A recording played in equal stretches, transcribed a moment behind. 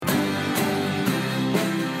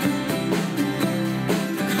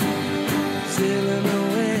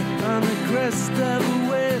step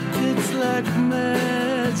away, it's like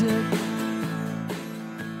magic.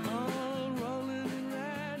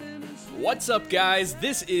 What's up, guys?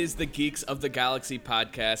 This is the Geeks of the Galaxy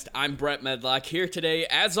podcast. I'm Brett Medlock here today,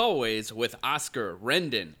 as always, with Oscar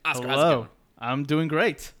Rendon. Oscar, how's it Hello. going? I'm doing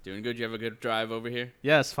great. Doing good? You have a good drive over here?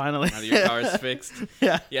 Yes, finally. Now that your car is fixed?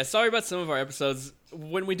 Yeah. Yeah, sorry about some of our episodes.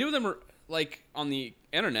 When we do them, like, on the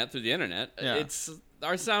internet, through the internet, Yeah.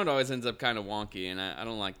 our sound always ends up kind of wonky, and I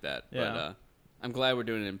don't like that. Yeah. But I'm glad we're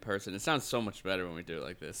doing it in person. It sounds so much better when we do it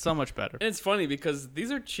like this. So much better. And it's funny because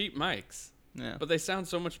these are cheap mics. Yeah. But they sound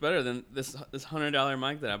so much better than this $100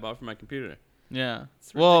 mic that I bought for my computer. Yeah.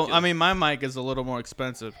 It's Well, ridiculous. I mean, my mic is a little more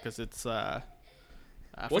expensive because it's I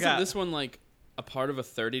Wasn't forgot. this one like a part of a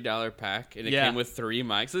 $30 pack and it Yeah. came with 3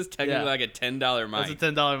 mics? This is technically Yeah. like a $10 mic. It's a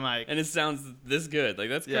 $10 mic. And it sounds this good. Like,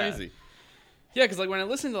 that's Yeah. crazy. Yeah, because like when I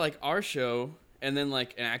listen to like our show and then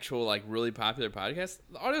like an actual like really popular podcast,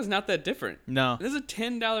 the audio's not that different. No. This is a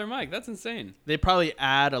 $10 mic. That's insane. They probably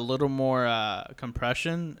add a little more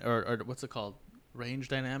compression or what's it called? Range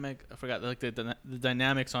dynamic? I forgot. Like the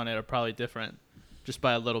dynamics on it are probably different just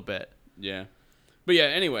by a little bit. Yeah. But yeah,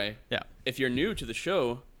 anyway. Yeah. If you're new to the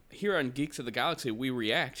show, here on Geeks of the Galaxy, we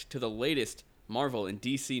react to the latest Marvel and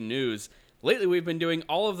DC news. Lately, we've been doing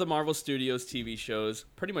all of the Marvel Studios TV shows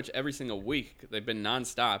pretty much every single week. They've been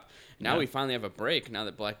nonstop. Now Yeah. we finally have a break now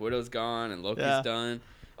that Black Widow's gone and Loki's Yeah. done.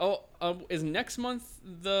 Oh, is next month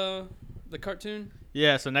the cartoon?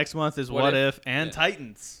 Yeah, so next month is What What If? If and Yeah.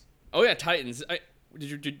 Titans. Oh, yeah, Titans.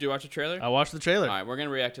 Did you watch the trailer? I watched the trailer. All right, we're going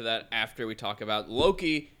to react to that after we talk about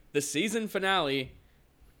Loki, the season finale.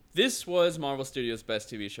 This was Marvel Studios' best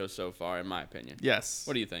TV show so far, in my opinion. Yes.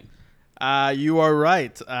 What do you think? You are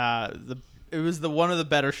right. It was one of the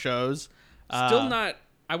better shows. Still not.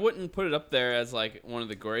 I wouldn't put it up there as like one of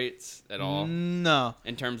the greats at all No.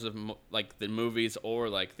 in terms of like the movies or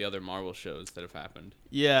like the other Marvel shows that have happened.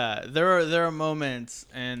 Yeah, there are moments,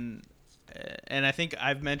 and I think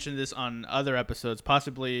I've mentioned this on other episodes,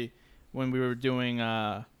 possibly when we were doing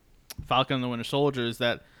Falcon and the Winter Soldier, is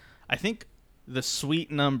that I think the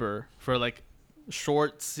sweet number for like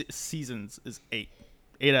short seasons is 8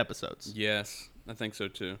 episodes. Yes, I think so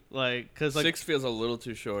too. Like, cause like 6 feels a little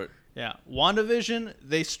too short. yeah, WandaVision,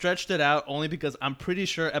 they stretched it out only because I'm pretty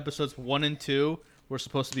sure episodes 1 and 2 were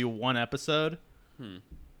supposed to be 1 episode.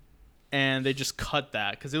 And they just cut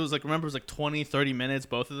that because it was like, remember, it was like 20, 30 minutes,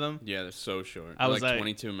 both of them. Yeah, they're so short. I was like like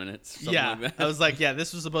 22 minutes. Something Yeah, like that. I was like, yeah,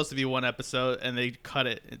 this was supposed to be 1 episode, and they cut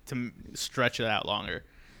it to stretch it out longer.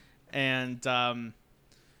 And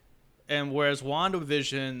whereas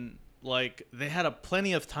WandaVision, like, they had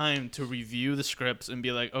plenty of time to review the scripts and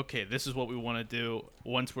be like, okay, this is what we want to do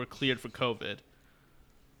once we're cleared for COVID.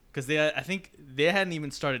 Because I think they hadn't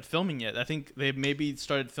even started filming yet. I think they maybe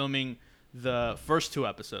started filming the first 2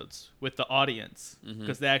 episodes with the audience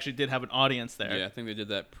because they actually did have an audience there. Yeah, I think they did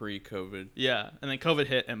that pre-COVID. Yeah, and then COVID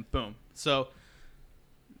hit, and boom. So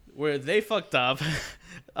where they fucked up,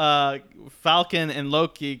 Falcon and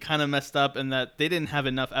Loki kind of messed up in that they didn't have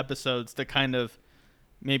enough episodes to kind of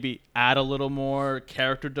maybe add a little more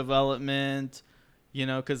character development, you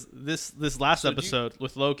know, because this last episode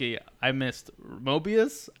with Loki, I missed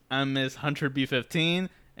Mobius, I missed Hunter B-15,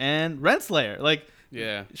 and Renslayer. Like,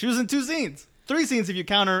 Yeah. she was in 2 scenes. 3 scenes if you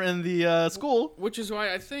count her in the school. Which is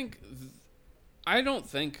why I think I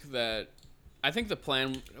think the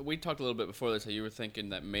plan, we talked a little bit before this, how you were thinking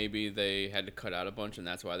that maybe they had to cut out a bunch and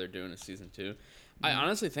that's why they're doing a season 2. I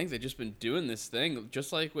honestly think they've just been doing this thing,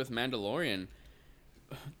 just like with Mandalorian.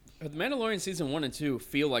 The Mandalorian season 1 and 2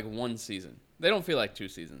 feel like 1 season. They don't feel like 2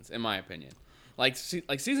 seasons, in my opinion. Like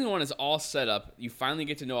season 1 is all set up. You finally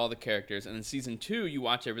get to know all the characters, and in season 2, you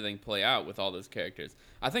watch everything play out with all those characters.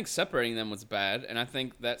 I think separating them was bad, and I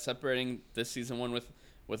think that separating this season 1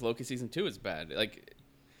 with Loki season 2 is bad. Like,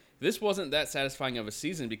 this wasn't that satisfying of a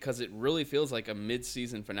season because it really feels like a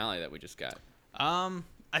mid-season finale that we just got.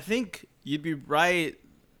 I think you'd be right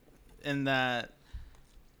in that,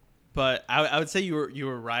 but I would say you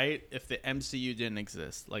were right if the MCU didn't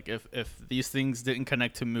exist. Like if these things didn't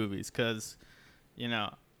connect to movies, because, you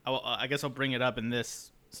know, I guess I'll bring it up in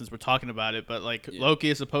this since we're talking about it. But like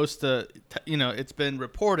Loki is supposed to, you know, it's been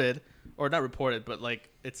reported, or not reported, but like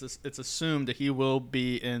it's assumed that he will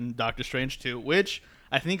be in Doctor Strange 2, which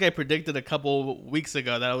I think I predicted a couple weeks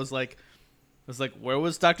ago that I was like, where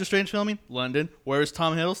was Doctor Strange filming? London. Where is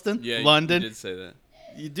Tom Hiddleston? Yeah, London. You did say that.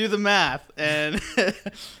 You do the math, and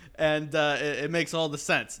it makes all the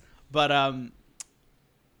sense. But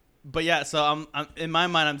yeah. So I'm in my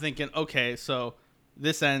mind, I'm thinking, okay, so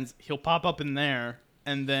this ends. He'll pop up in there,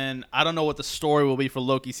 and then I don't know what the story will be for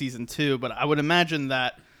Loki season 2, but I would imagine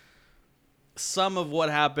that some of what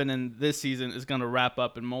happened in this season is going to wrap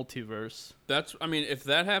up in multiverse. I mean, if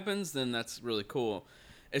that happens, then that's really cool.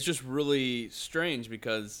 It's just really strange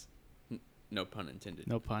because, no pun intended.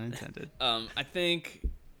 No pun intended. I think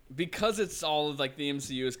because it's all of, like, the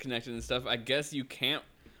MCU is connected and stuff, I guess you can't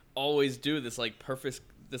always do this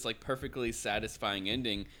perfectly satisfying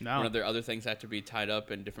ending. No. When other things have to be tied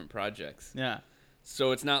up in different projects. Yeah.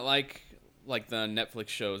 So it's not like the Netflix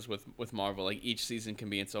shows with Marvel. Like, each season can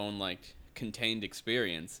be its own, like, contained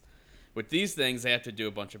experience. With these things, they have to do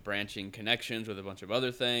a bunch of branching connections with a bunch of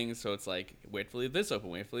other things. So it's like, wait to leave this open,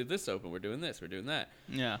 wait to leave this open. We're doing this, we're doing that.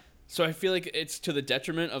 Yeah. So I feel like it's to the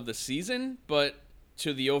detriment of the season, but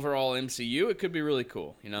to the overall MCU, it could be really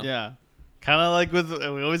cool, you know? Yeah. Kind of like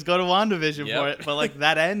we always go to WandaVision Yep. for it, but like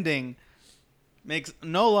that ending makes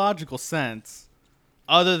no logical sense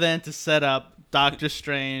other than to set up Doctor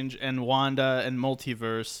Strange and Wanda and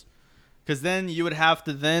multiverse, because then you would have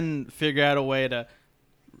to then figure out a way to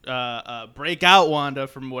break out Wanda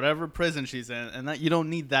from whatever prison she's in, and that you don't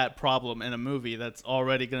need that problem in a movie that's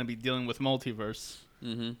already going to be dealing with multiverse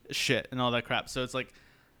shit and all that crap. So it's like,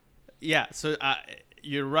 yeah, so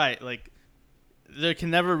you're right. Like, there can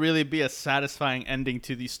never really be a satisfying ending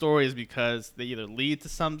to these stories because they either lead to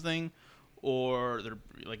something or they're,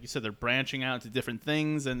 like you said, they're branching out to different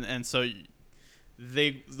things, and so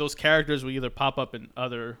those characters will either pop up in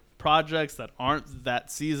other projects that aren't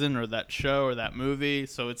that season or that show or that movie.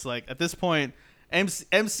 So it's like, at this point,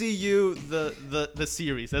 MCU the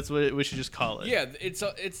series, that's what we should just call it. Yeah,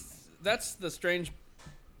 that's the strange.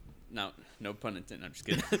 No pun intended. I'm just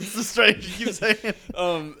kidding. It's the strange. You keep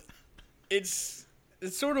saying. It's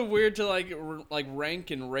sort of weird to like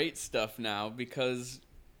rank and rate stuff now because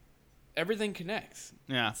everything connects.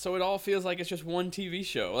 Yeah. So it all feels like it's just one TV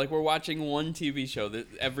show. Like, we're watching one TV show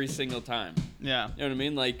every single time. Yeah. You know what I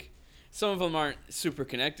mean? Like, some of them aren't super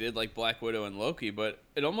connected, like Black Widow and Loki, but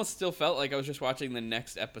it almost still felt like I was just watching the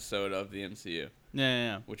next episode of the MCU.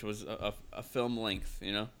 Yeah. Which was a film length,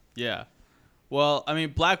 you know? Yeah. Well, I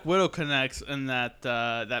mean, Black Widow connects in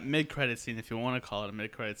that mid-credit scene, if you want to call it a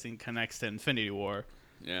mid-credit scene, connects to Infinity War.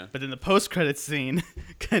 Yeah. But then the post-credit scene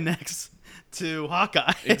connects to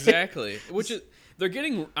Hawkeye. Exactly. Which is, they're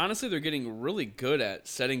getting really good at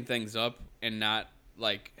setting things up and not,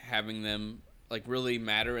 like, having them, like, really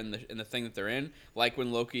matter in the thing that they're in. Like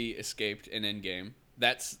when Loki escaped in Endgame.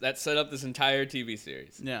 That set up this entire TV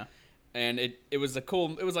series. Yeah. And it was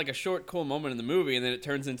like a short cool moment in the movie, and then it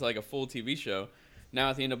turns into like a full TV show. Now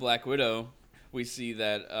at the end of Black Widow, we see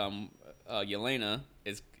that Yelena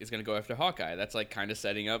is going to go after Hawkeye. That's like kind of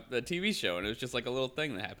setting up the TV show, and it was just like a little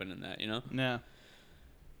thing that happened in that, you know? Yeah.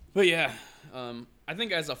 But yeah, I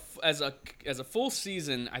think as a full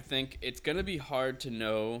season, I think it's going to be hard to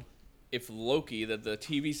know if Loki, the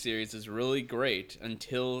TV series, is really great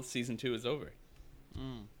until season 2 is over.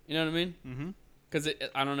 You know what I mean? Mm-hmm. Because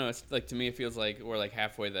I don't know. It's like, to me, it feels like we're like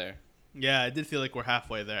halfway there. Yeah, it did feel like we're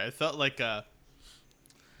halfway there. It felt like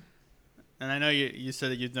and I know you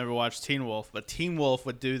said that you'd never watched Teen Wolf, but Teen Wolf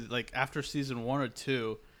would do, like, after season 1 or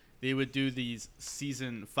 2, they would do these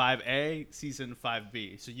season 5A, season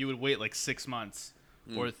 5B. So you would wait like 6 months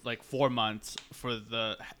or like 4 months for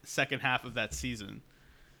the second half of that season.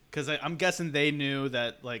 Because I'm guessing they knew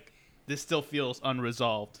that, like, this still feels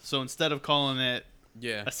unresolved. So instead of calling it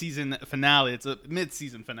a season finale, it's a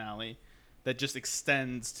mid-season finale that just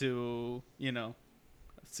extends to, you know,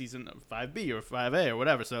 season 5B or 5A or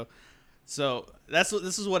whatever. So this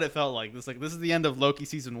is what it felt like. This is the end of Loki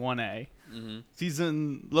season 1A.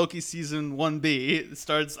 Mm-hmm. Loki season 1B. It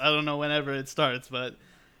starts, I don't know whenever it starts, but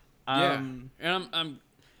and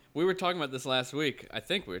we were talking about this last week. I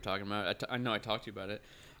think we were talking about it. I know I talked to you about it.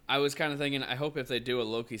 I was kind of thinking, I hope if they do a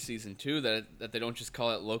Loki season 2 that they don't just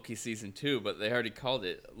call it Loki season 2, but they already called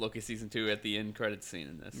it Loki season 2 at the end credits scene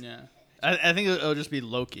in this. Yeah, I think it'll just be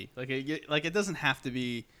Loki. Like it doesn't have to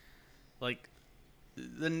be, like,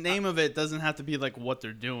 the name of it doesn't have to be like what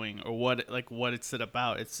they're doing or what it's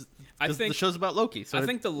about. I think the show's about Loki. So I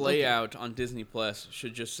think the layout on Disney Plus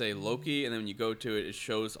should just say Loki, and then when you go to it, it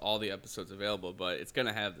shows all the episodes available. But it's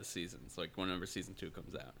gonna have the seasons, like whenever season 2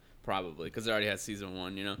 comes out, probably because it already has season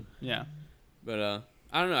 1, you know. Yeah. But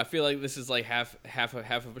I don't know. I feel like this is like half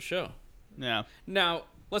of a show. Yeah. Now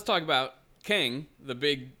let's talk about Kang, the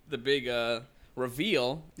big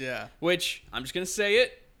reveal. Yeah. Which I'm just gonna say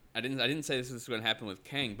it. I didn't say this was going to happen with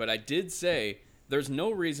Kang, but I did say there's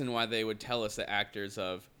no reason why they would tell us the actors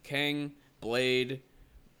of Kang, Blade,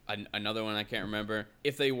 another one I can't remember,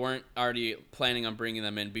 if they weren't already planning on bringing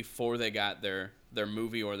them in before they got their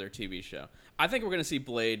movie or their TV show. I think we're going to see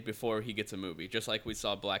Blade before he gets a movie, just like we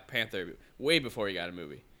saw Black Panther way before he got a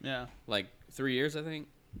movie. Yeah. Like 3 years, I think.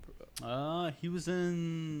 He was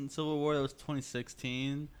in Civil War. That was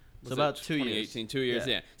 2016. Was So it about 2 years. 2018, 2 years,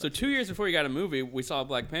 yeah. So 2 years before you got a movie, we saw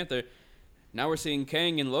Black Panther. Now we're seeing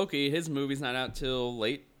Kang and Loki. His movie's not out till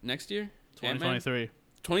late next year. 2023.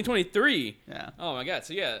 2023. Yeah. Oh my God.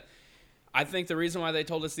 So yeah, I think the reason why they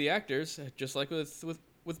told us the actors, just like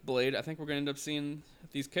with Blade, I think we're gonna end up seeing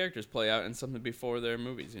these characters play out in something before their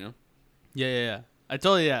movies. You know. Yeah. I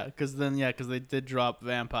told you, because they did drop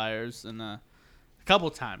vampires a couple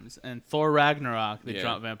times, and Thor Ragnarok they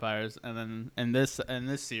dropped vampires, and then in this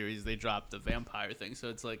series they dropped the vampire thing. So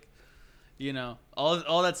it's like,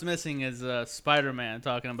 all that's missing is Spider-Man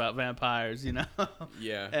talking about vampires,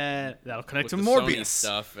 Yeah. and that'll connect With to the Morbius Sony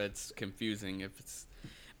stuff. It's confusing. If it's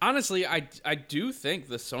honestly, I do think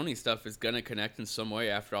the Sony stuff is gonna connect in some way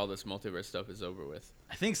after all this multiverse stuff is over with.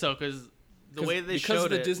 I think so, because the way they because showed of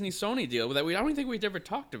the it, Disney Sony deal that I don't think we've ever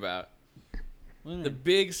talked about. The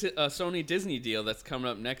big Sony Disney deal that's coming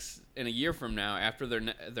up next in a year from now after their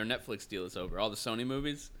Netflix deal is over. All the Sony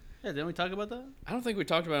movies. Yeah, didn't we talk about that? I don't think we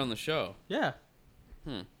talked about it on the show. Yeah.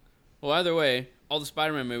 Well, either way, all the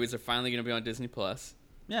Spider-Man movies are finally going to be on Disney Plus.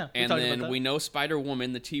 Yeah. And then we know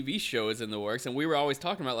Spider-Woman, the TV show, is in the works, and we were always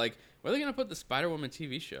talking about where are they going to put the Spider-Woman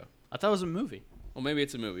TV show? I thought it was a movie. Well, maybe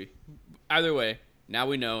it's a movie. Either way, now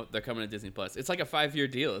we know they're coming to Disney Plus. It's like a 5-year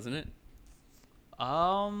deal, isn't it?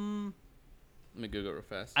 Let me Google it real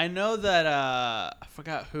fast. I know that I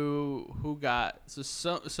forgot who got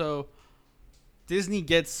so Disney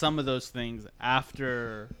gets some of those things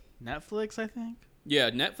after Netflix, I think. Yeah,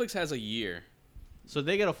 Netflix has a year. So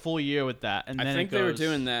they get a full year with that, and then I think they were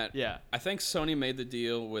doing that. Yeah, I think Sony made the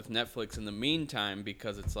deal with Netflix in the meantime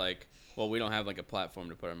because it's like, well, we don't have a platform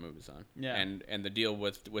to put our movies on. Yeah. And the deal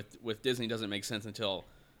with Disney doesn't make sense until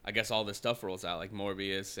I guess all this stuff rolls out, like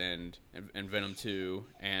Morbius and Venom 2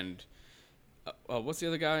 and what's the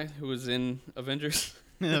other guy who was in Avengers?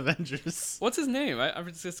 Avengers. What's his name? I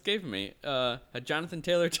just escaped me. Jonathan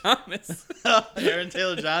Taylor Thomas. Aaron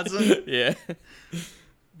Taylor Johnson. Yeah.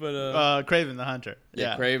 But Kraven the Hunter.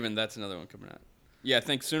 Yeah, Kraven. That's another one coming out. Yeah, I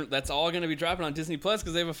think soon. That's all going to be dropping on Disney Plus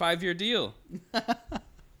because they have a 5-year deal.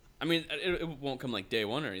 I mean, it won't come day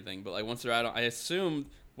one or anything, but once they're out, I assume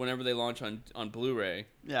whenever they launch on Blu-ray,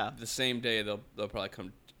 the same day they'll probably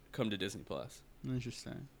come to Disney Plus.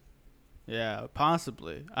 Interesting. Yeah,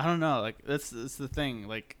 possibly. I don't know. That's the thing.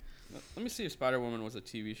 Let me see if Spider-Woman was a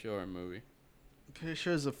TV show or a movie. I'm pretty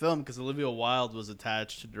sure it's a film because Olivia Wilde was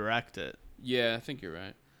attached to direct it. Yeah, I think you're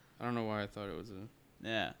right. I don't know why I thought it was a.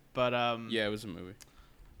 Yeah, but yeah, it was a movie.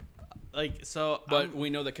 But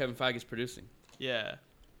we know that Kevin Feige is producing. Yeah.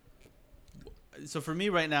 So for me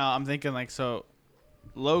right now, I'm thinking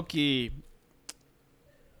Loki.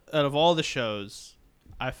 Out of all the shows,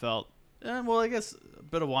 I felt, I guess a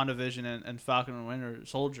bit of WandaVision and Falcon and Winter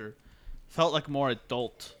Soldier felt like more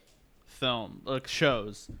adult film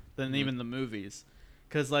shows than even the movies.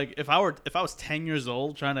 Because if I was 10 years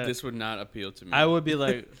old trying to, this would not appeal to me. I would be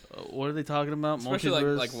like, what are they talking about? Especially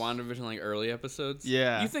Multiverse? like WandaVision, early episodes.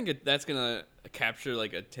 Yeah. You think that's gonna capture a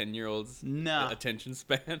 10-year-old's attention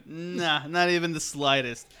span? Nah, not even the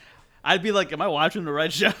slightest. I'd be like, am I watching the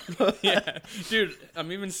right show? Yeah, dude.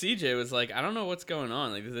 Even CJ was like, I don't know what's going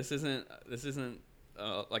on. This isn't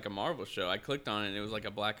a Marvel show. I clicked on it and it was a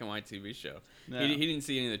black and white TV show. Yeah. He didn't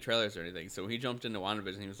see any of the trailers or anything. So when he jumped into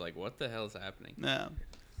WandaVision, he was like, what the hell is happening? Yeah.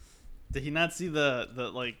 Did he not see the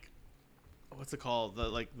what's it called?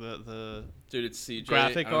 The dude, it's CJ.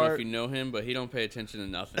 Graphic I don't know art. if you know him, but he don't pay attention to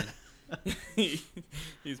nothing.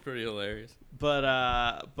 He's pretty hilarious. But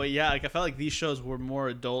yeah, I felt like these shows were more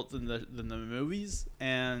adult than the movies,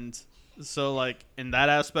 and so in that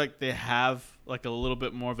aspect they have a little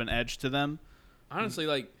bit more of an edge to them.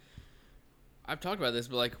 Honestly, I've talked about this,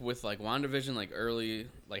 but with WandaVision, early,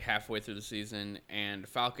 halfway through the season, and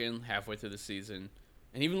Falcon halfway through the season,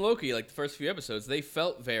 and even Loki, the first few episodes, they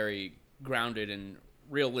felt very grounded and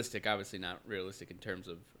realistic. Obviously not realistic in terms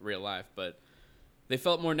of real life, but they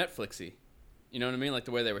felt more Netflixy. You know what I mean?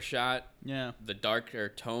 The way they were shot. Yeah. The darker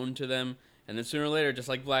tone to them. And then sooner or later, just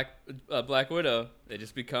like Black Widow, they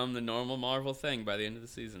just become the normal Marvel thing by the end of the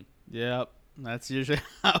season. Yep. That's usually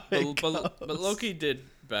how it goes. But Loki did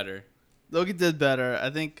better. Loki did better. I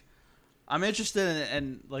think I'm interested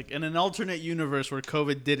in an alternate universe where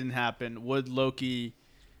COVID didn't happen, would Loki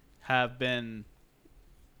have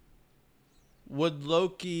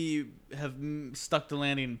stuck the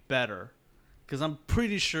landing better? Because I'm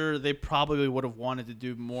pretty sure they probably would have wanted to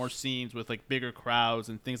do more scenes with bigger crowds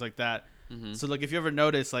and things like that. Mm-hmm. So if you ever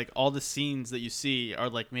notice, all the scenes that you see are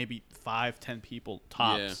maybe 5-10 people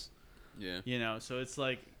tops. Yeah. So it's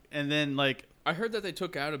and then I heard that they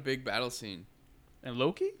took out a big battle scene. And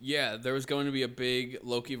Loki? Yeah, there was going to be a big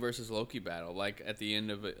Loki versus Loki battle, like at the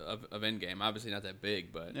end of Endgame. Obviously not that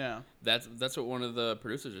big, but Yeah. that's what one of the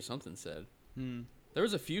producers or something said. Hmm. There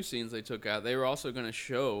was a few scenes they took out. They were also going to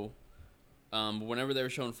show, whenever they were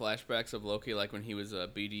showing flashbacks of Loki, like when he was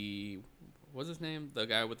BD, what's his name? The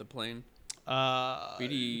guy with the plane?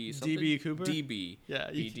 BD something? DB Cooper? DB. Yeah,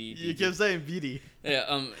 BD. you kept saying BD.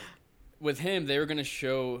 Yeah, with him, they were going to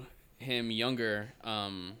show him younger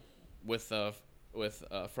with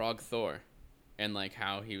Frog Thor, and like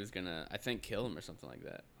how he was gonna, I think, kill him or something like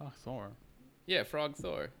that. Oh, Thor. Yeah, Frog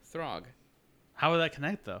Thor, Throg. How would that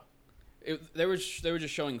connect though? They were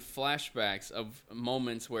just showing flashbacks of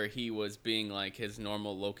moments where he was being like his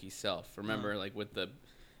normal Loki self. Remember, like with the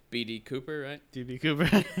BD Cooper, right? DB Cooper.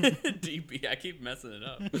 DB. I keep messing it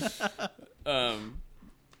up.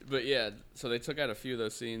 But yeah, so they took out a few of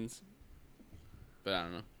those scenes, but I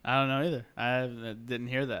don't know. I don't know either. I didn't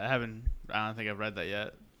hear that. I don't think I've read that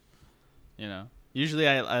yet. You know, usually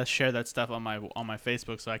I share that stuff on my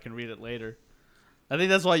Facebook so I can read it later. I think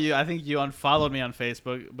that's why I think you unfollowed me on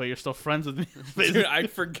Facebook, but you're still friends with me on Facebook. Dude, I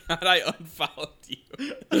forgot I unfollowed you.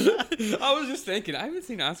 I was just thinking, I haven't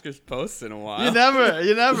seen Oscar's posts in a while. You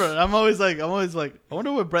never. I'm always like, I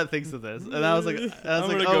wonder what Brett thinks of this. And I was like,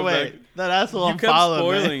 oh wait, back. that asshole You kept unfollowed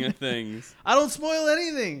me. spoiling things. I don't spoil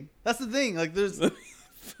anything. That's the thing. Like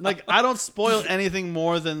like I don't spoil anything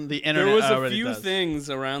more than the internet There was a already few does. things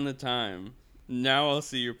around the time. Now I'll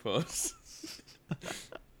see your posts.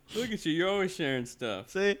 Look at you. You're always sharing stuff.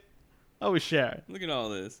 See, always share. Look at all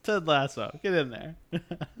this. Ted Lasso, get in there.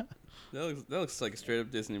 That looks like a straight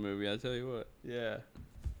up Disney movie. I tell you what, Yeah.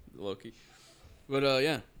 Loki. But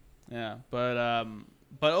yeah. Yeah, but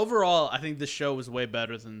overall, I think this show was way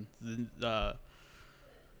better than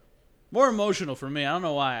more emotional for me. I don't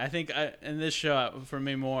know why. I think in this show, for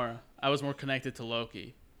me, I was more connected to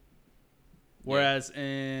Loki. Whereas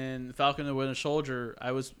in Falcon and the Winter Soldier,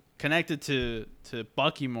 I was connected to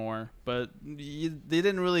Bucky more, but they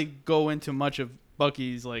didn't really go into much of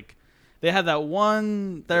Bucky's, like, they had that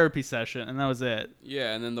one therapy session and that was it.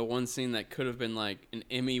 Yeah, and then the one scene that could have been like an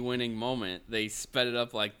Emmy-winning moment, they sped it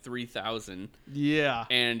up like 3,000. Yeah.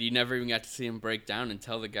 And you never even got to see him break down and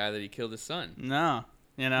tell the guy that he killed his son. No.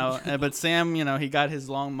 But Sam, he got his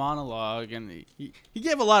long monologue and he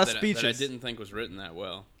gave a lot of speeches. That I didn't think was written that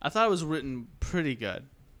well. I thought it was written pretty good.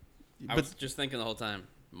 I was just thinking the whole time,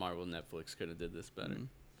 Marvel Netflix could have did this better.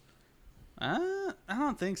 I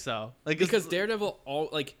don't think so. Like, because Daredevil,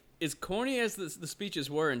 as corny as the speeches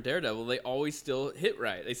were in Daredevil, they always still hit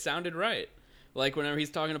right. They sounded right. Like whenever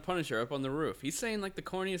he's talking to Punisher up on the roof, he's saying like the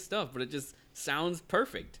corniest stuff, but it just sounds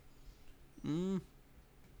perfect.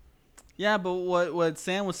 Yeah, but what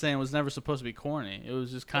Sam was saying was never supposed to be corny. It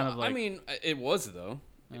was just kind of like. I mean, it was though.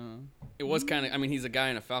 It was kind of. I mean, he's a guy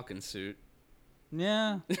in a Falcon suit.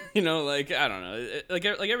 Yeah. I don't know. Like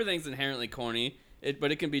everything's inherently corny.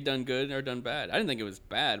 But it can be done good or done bad. I didn't think it was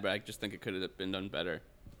bad, but I just think it could have been done better.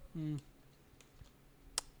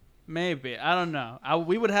 Maybe, I don't know.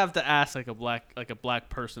 We would have to ask like a black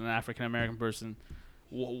person, an African American person,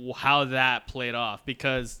 how that played off.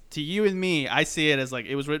 Because to you and me, I see it as like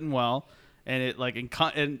it was written well, and it like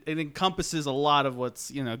it encompasses a lot of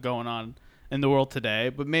what's going on in the world today.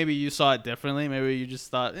 But maybe you saw it differently. Maybe you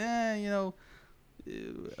just thought,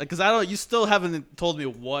 because you still haven't told me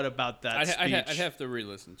what about that speech. I'd have to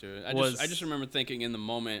re-listen to it. I just remember thinking in the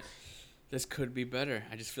moment, this could be better.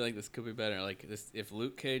 I just feel like this could be better. Like this, if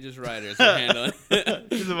Luke Cage's writers are handling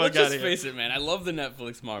it. Let's just face it, man. I love the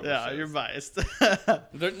Netflix Marvel shows. Yeah, you're biased.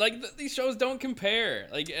 These shows don't compare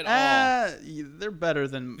at all. They're better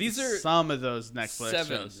than some of those Netflix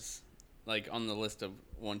shows. Like on the list of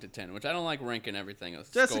 1 to 10, which I don't like ranking everything.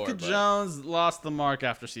 Jessica Jones lost the mark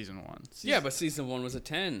after season 1. But season 1 was a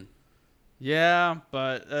 10. Yeah,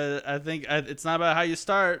 but I think it's not about how you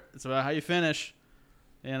start; it's about how you finish.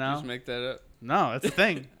 Did you just make that up? No, it's a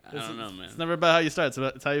thing. I don't know, man. It's never about how you start;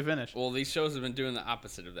 it's how you finish. Well, these shows have been doing the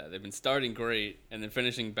opposite of that. They've been starting great and then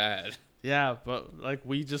finishing bad. Yeah, but like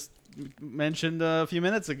we just mentioned a few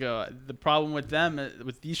minutes ago, the problem with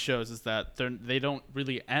these shows is that they don't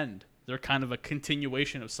really end. They're kind of a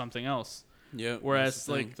continuation of something else. Yeah. Whereas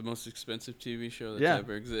the most expensive TV show that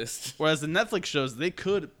ever exists. Whereas the Netflix shows, they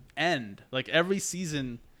could end. Like every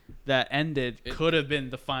season that ended could have been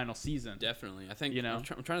the final season. Definitely. I think I'm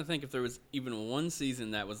trying to think if there was even one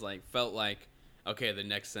season that was felt like, okay, the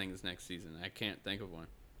next thing is next season. I can't think of one.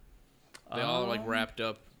 They all wrapped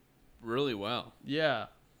up really well. Yeah.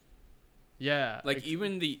 Yeah.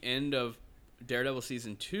 Even the end of Daredevil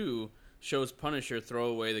season 2 shows Punisher throw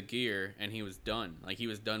away the gear and he was done. He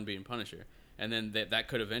was done being Punisher. And then that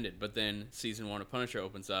could have ended. But then season 1 of Punisher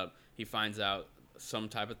opens up. He finds out some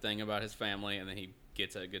type of thing about his family, and then he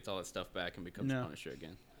gets all that stuff back and becomes No. Punisher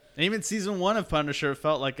again. And even season 1 of Punisher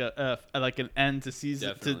felt like like an end to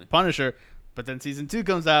Definitely. to Punisher, but then season 2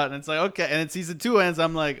 comes out and it's like okay, and then season 2 ends.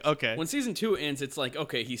 I'm like okay, When season 2 ends, it's like,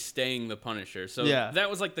 okay, he's staying the Punisher. So Yeah. that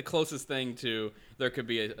was like the closest thing to there could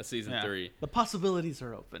be a season Yeah. 3. The possibilities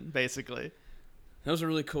are open, basically. That was a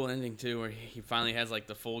really cool ending too, where he finally has like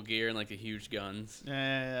the full gear and like the huge guns.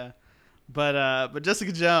 Yeah. But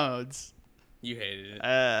Jessica Jones. You hated it.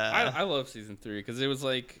 I I love season 3 because it was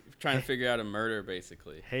like trying to figure out a murder,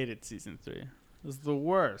 basically. hated season 3. It was the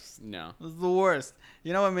worst. No. It was the worst.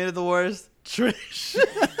 You know what made it the worst? Trish.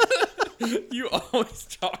 You always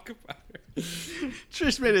talk about her.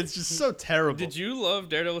 Trish made it just so terrible. Did you love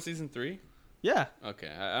Daredevil season 3? Yeah. Okay,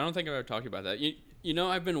 I don't think I've ever talked about that. You know,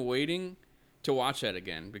 I've been waiting to watch that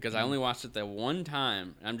again because I only watched it that one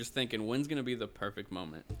time. And I'm just thinking, when's gonna be the perfect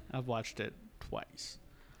moment? I've watched it twice.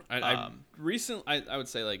 I would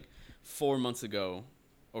say like 4 months ago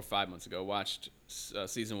or 5 months ago, watched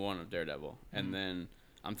season 1 of Daredevil, and then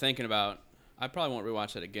I'm thinking about I probably won't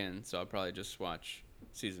rewatch that again, so I'll probably just watch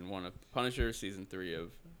season 1 of Punisher, season 3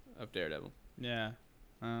 of Daredevil, Yeah.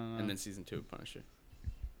 and then season 2 of Punisher.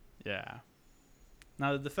 Yeah.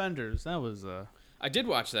 Now the Defenders, that was I did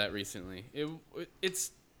watch that recently.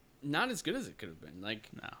 It's not as good as it could have been. Like,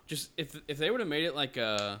 no. just if they would have made it like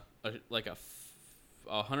a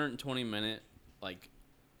 120 minute, like,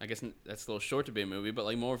 I guess that's a little short to be a movie, but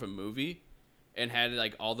like more of a movie, and had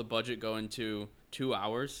like all the budget go into 2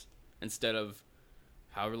 hours instead of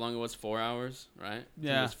however long it was, 4 hours, right? I think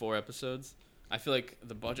Yeah. it was 4 episodes. I feel like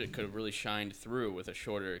the budget could have really shined through with a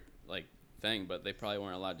shorter like thing, but they probably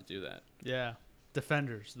weren't allowed to do that. Yeah.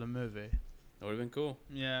 Defenders, the movie. That would have been cool.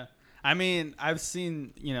 Yeah. I mean, I've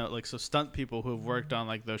seen, like so stunt people who have worked on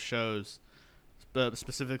like those shows, but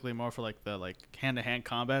specifically more for like the like hand-to-hand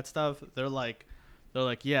combat stuff. They're like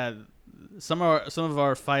yeah, some of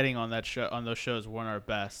our fighting on those shows weren't our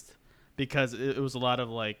best because it was a lot of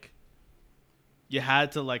like you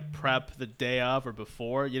had to like prep the day of or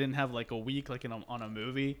before. You didn't have like a week like on a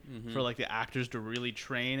movie for like the actors to really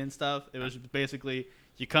train and stuff. It was basically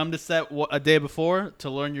you come to set a day before to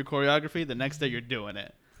learn your choreography. The next day you're doing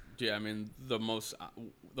it. Yeah, I mean the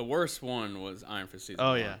worst one was Iron Fist season.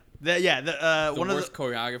 Oh 1. yeah, The one worst of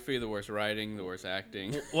choreography, the worst writing, the worst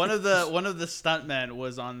acting. one of the stuntmen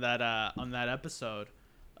was on that episode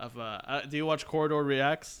of do you watch Corridor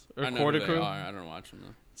Reacts or I know Corridor who they Crew? are. I don't watch them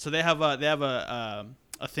though. So they have a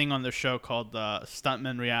thing on their show called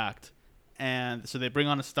Stuntmen React, and so they bring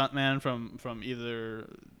on a stuntman from either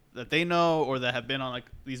that they know or that have been on like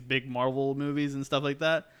these big Marvel movies and stuff like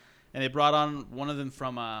that, and they brought on one of them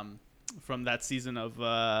from that season of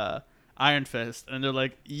Iron Fist, and they're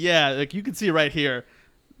like, yeah, like you can see right here,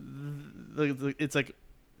 it's like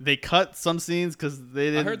they cut some scenes because they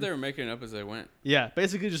didn't. I heard they were making it up as they went. Yeah,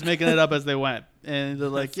 basically just making it up as they went, and they're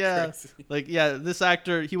like, That's yeah, crazy. this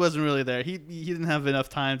actor he wasn't really there. He didn't have enough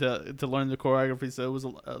time to learn the choreography, so it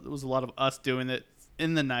was a lot of us doing it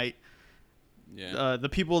in the night. Yeah. The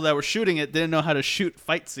people that were shooting it didn't know how to shoot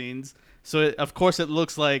fight scenes, so of course it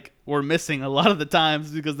looks like we're missing a lot of the times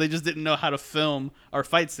because they just didn't know how to film our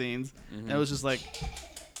fight scenes, and it was just like,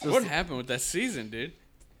 What happened with that season, dude?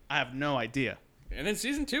 I have no idea. And then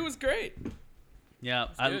season 2 was great. Yeah,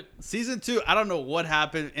 good. season 2. I don't know what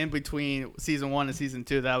happened in between season 1 and season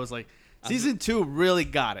 2. That was like season 2 really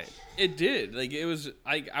got it. It did. Like it was.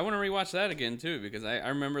 I want to rewatch that again too because I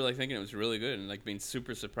remember like thinking it was really good and like being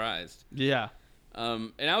super surprised. Yeah,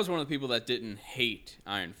 And I was one of the people that didn't hate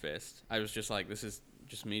Iron Fist. I was just like, this is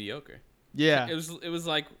just mediocre. yeah. It was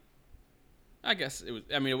like, I guess it was.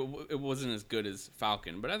 I mean, it wasn't as good as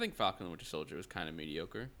Falcon, but I think Falcon and Winter Soldier was kind of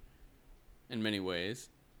mediocre in many ways,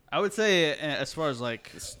 I would say as far as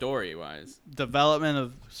like story wise. development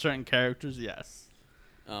of certain characters, yes.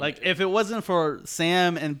 Like If it wasn't for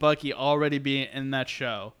Sam and Bucky already being in that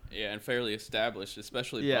show, yeah, and fairly established,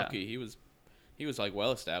 especially Yeah. Bucky. He was like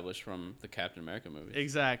well established from the Captain America movie.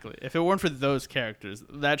 exactly. If it weren't for those characters,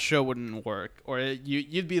 that show wouldn't work, or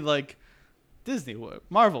you'd be like, Disney,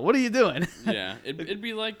 Marvel, what are you doing? Yeah, it'd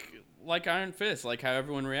be like Iron Fist, like how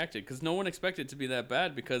everyone reacted, because no one expected it to be that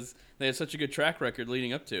bad because they had such a good track record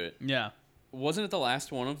leading up to it. Yeah. Wasn't it the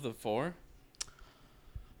last one of the 4?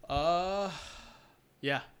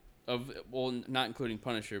 Yeah. Well, not including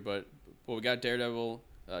Punisher, but we got Daredevil,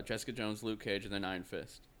 Jessica Jones, Luke Cage, and then Iron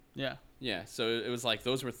Fist. Yeah. Yeah, so it was like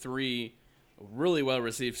those were 3 really well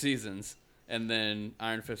received seasons, and then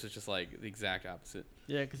Iron Fist was just like the exact opposite.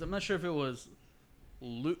 Yeah, because I'm not sure if it was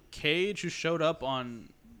Luke Cage who showed up on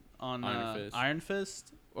Iron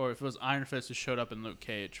Fist, or if it was Iron Fist who showed up in Luke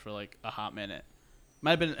Cage for like a hot minute. It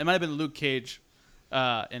might have been Luke Cage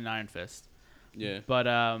in Iron Fist. Yeah. But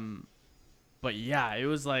yeah, it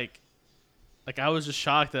was like I was just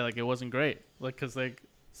shocked that like it wasn't great. Like, cause like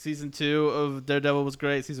season 2 of Daredevil was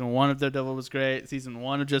great, season 1 of Daredevil was great, season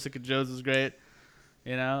 1 of Jessica Jones was great,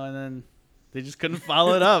 you know, and then they just couldn't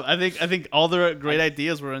follow it up. I think all their great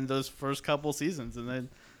ideas were in those first couple seasons, and then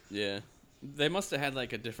Yeah, they must have had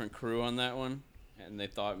like a different crew on that one, and they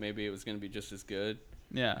thought maybe it was gonna be just as good.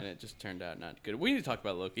 yeah, And it just turned out not good. We need to talk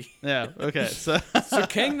about Loki. yeah, okay, so So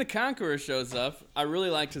Kang the Conqueror shows up. I really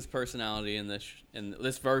liked his personality in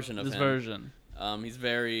this version of this him. version, He's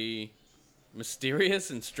very mysterious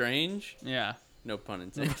and strange. yeah. No pun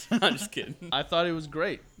intended. I'm just kidding. I thought it was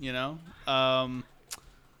great, you know. I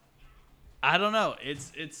don't know.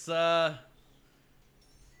 It's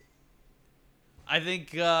I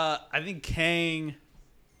think Kang.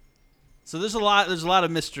 So there's a lot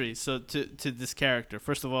of mystery to this character.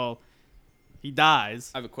 First of all, he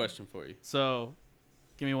dies. I have a question for you. So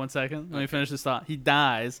give me 1 second. Let me Okay. finish this thought. He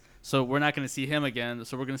dies, so we're not going to see him again.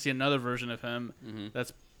 So we're going to see another version of him Mm-hmm.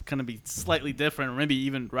 that's going to be slightly different, or maybe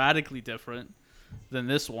even radically different than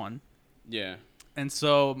this one. Yeah. And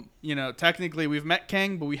so, you know, technically we've met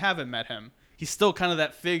Kang, but we haven't met him. He's still kind of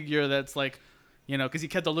that figure that's like, you know, because he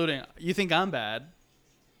kept alluding, you think I'm bad?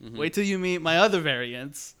 Mm-hmm. Wait till you meet my other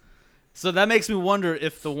variants. So that makes me wonder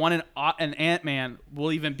if the one in Ant-Man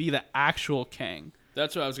will even be the actual Kang.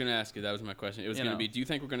 That's what I was going to ask you. That was my question. It was You going to know. be, do you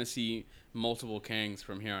think we're going to see multiple Kangs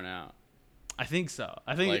from here on out? I think so.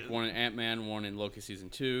 I think Like one in Ant-Man, one in Loki Season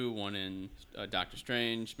 2, one in Doctor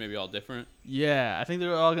Strange, maybe all different? Yeah, I think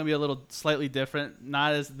they're all going to be a little slightly different,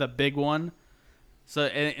 not as the big one. So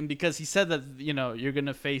and because he said that, you know, you're going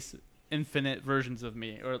to face infinite versions of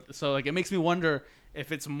me, or so like it makes me wonder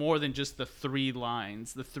if it's more than just the 3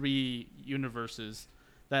 lines, the 3 universes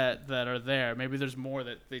that are there. Maybe there's more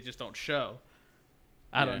that they just don't show.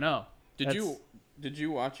 I Yeah. don't know. Did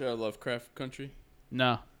you watch Lovecraft Country?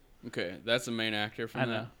 No. Okay, that's the main actor from I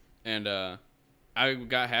that. know. And I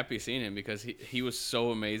got happy seeing him because he was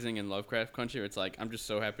so amazing in Lovecraft Country. It's like I'm just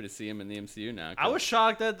so happy to see him in the MCU now. I was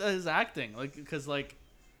shocked at his acting, because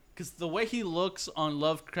the way he looks on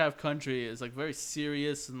Lovecraft Country is like very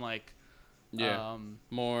serious and like yeah,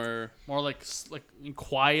 more like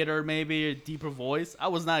quieter, maybe a deeper voice. I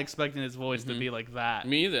was not expecting his voice to be like that.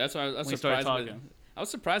 me either. That's why I was When he started surprised. talking. I was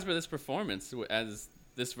surprised by this performance as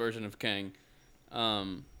this version of Kang.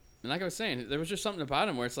 And like I was saying, there was just something about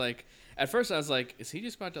him where it's like, at first I was like, is he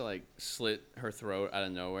just about to like slit her throat out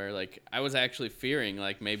of nowhere? Like I was actually fearing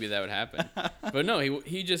like maybe that would happen, but no,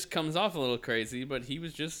 he just comes off a little crazy. But he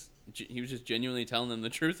was just genuinely telling them the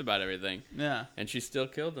truth about everything, Yeah, and she still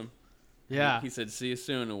killed him. yeah, He said, "See you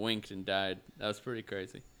soon," and winked and died. That was pretty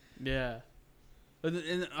crazy. yeah.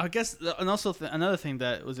 And I guess, and also another thing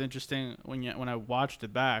that was interesting when I watched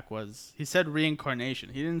it back was he said reincarnation.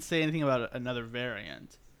 He didn't say anything about another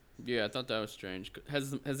variant. Yeah, I thought that was strange.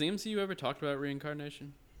 Has the MCU ever talked about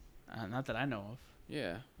reincarnation? Not that I know of.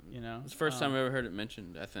 Yeah, You know, it's the first time I ever heard it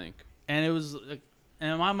mentioned, I think. And it was, like,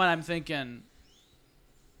 and in my mind, I'm thinking,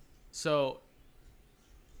 so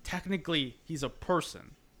technically he's a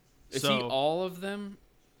person. Is So- he all of them?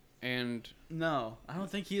 And No, I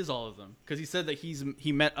don't think he is all of them, because he said that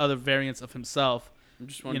he met other variants of himself. I'm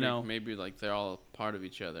just wondering, know. maybe like they're all part of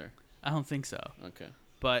each other. I don't think so, Okay.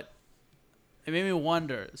 but it made me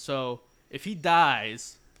wonder. So if he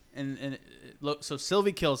dies, and look, so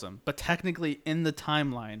Sylvie kills him, but technically in the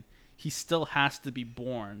timeline, he still has to be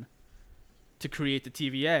born to create the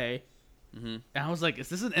TVA. Mm-hmm. And I was like, is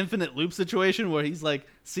this an infinite loop situation where he's like,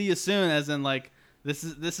 see you soon, as in like this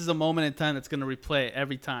is a moment in time that's gonna replay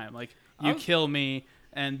every time. Like you kill me,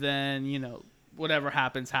 and then, you know, whatever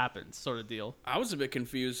happens sort of deal. I was a bit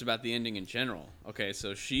confused about the ending in general. Okay,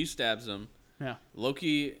 so she stabs him. Yeah.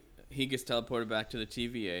 Loki, he gets teleported back to the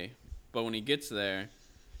TVA, but when he gets there,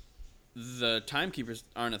 the timekeepers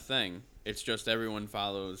aren't a thing. It's just everyone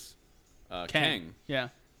follows Kang. Yeah.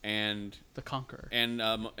 And The Conqueror.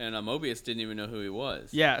 Mobius didn't even know who he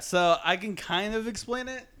was. Yeah, so I can kind of explain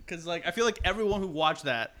it, because like I feel like everyone who watched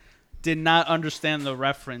that did not understand the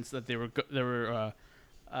reference that they were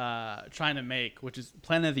trying to make, which is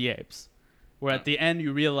Planet of the Apes, where at the end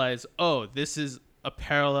you realize, oh, this is a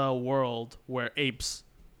parallel world where apes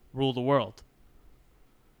rule the world.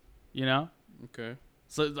 You know? Okay.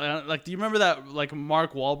 So like, do you remember that like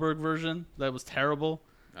Mark Wahlberg version that was terrible?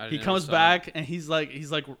 He never comes saw back and he's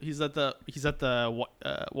at the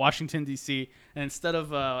Washington D.C. and instead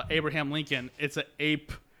of Abraham Lincoln, it's an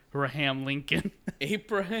Abraham Lincoln.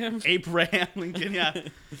 Abraham? Abraham Lincoln, yeah.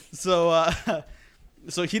 So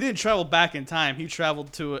So he didn't travel back in time. He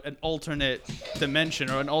traveled to an alternate dimension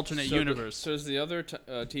or an alternate universe. So does the other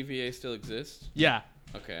TVA still exist? Yeah.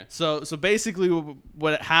 Okay. So basically,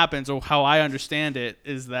 what happens, or how I understand it,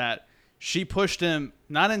 is that she pushed him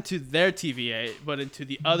not into their TVA, but into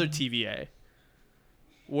the other TVA,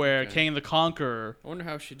 where Okay. Kang the Conqueror. I wonder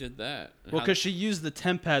how she did that. And Well, how- because she used the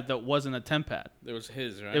tempad that wasn't a tempad. it was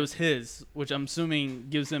his, right? It was his, which I'm assuming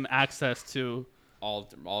gives him access to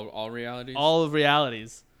all realities. all of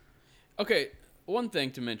realities. Okay, one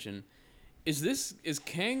thing to mention is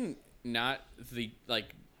Kang not the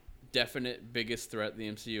definite biggest threat the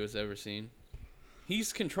MCU has ever seen?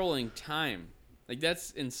 He's controlling time. Like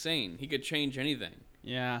that's insane. He could change anything.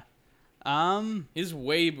 Yeah. He's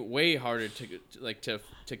way harder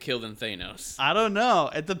to kill than Thanos. I don't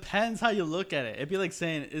know. It depends how you look at it. It'd be like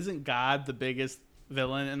saying, isn't God the biggest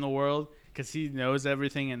villain in the world? Because he knows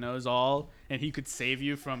everything and knows all, and he could save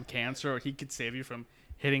you from cancer, or he could save you from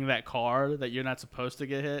hitting that car that you're not supposed to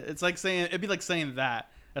get hit. It's like saying, it'd be like saying that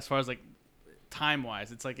as far as like time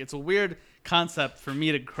wise. It's like, it's a weird concept for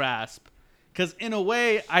me to grasp. Because in a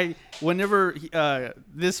way, whenever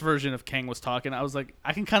this version of Kang was talking, I was like,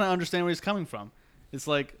 I can kind of understand where he's coming from. It's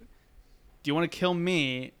like, do you want to kill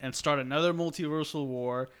me and start another multiversal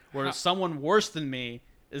war where someone worse than me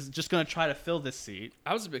is just going to try to fill this seat?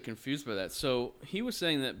 I was a bit confused by that. So he was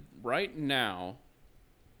saying that right now,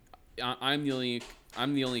 I'm the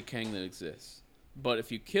only Kang that exists. But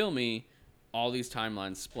if you kill me, all these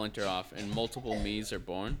timelines splinter off and multiple me's are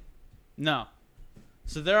born. No.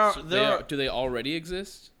 So Do they already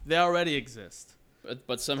exist? they already exist.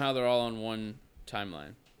 But somehow they're all on one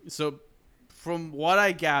timeline. So from what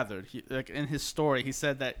I gathered, like in his story, he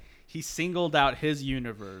said that he singled out his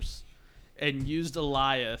universe and used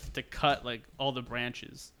Eliath to cut like all the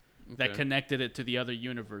branches that Okay. connected it to the other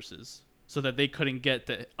universes so that they couldn't get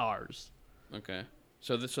to ours. Okay.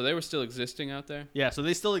 So they were still existing out there? Yeah, so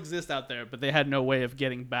they still exist out there, but they had no way of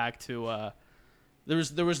getting back to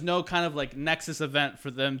there was no kind of like nexus event for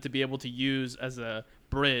them to be able to use as a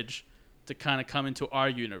bridge to kind of come into our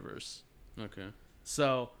universe. Okay.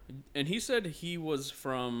 So And he said he was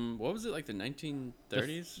from, what was it, like the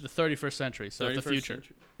 1930s? the 31st century, so the 31st future.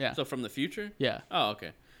 century? Yeah. So from the future? Yeah. Oh,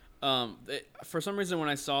 okay. For some reason, when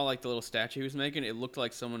I saw like the little statue he was making, it looked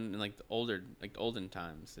like someone in like the olden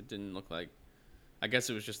times. It didn't look like. I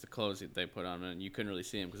guess it was just the clothes that they put on, and you couldn't really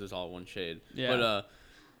see him because it was all one shade. Yeah. But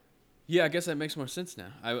yeah, I guess that makes more sense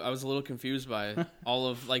now. I was a little confused by all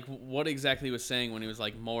of like what exactly he was saying when he was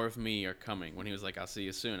like, "More of me are coming." When he was like, "I'll see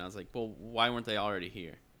you soon," I was like, "Well, why weren't they already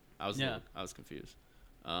here?" I was confused.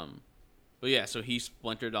 But yeah, so he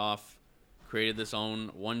splintered off, created this own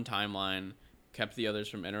one timeline, kept the others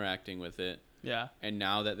from interacting with it. Yeah. And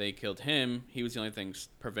now that they killed him, he was the only thing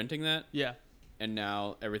preventing that. Yeah. And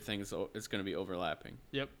now everything is going to be overlapping.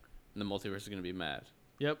 Yep. And the multiverse is going to be mad.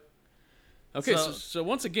 Yep. Okay, So- so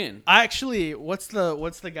once again, I actually, what's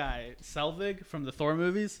the guy Selvig from the Thor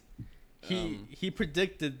movies? He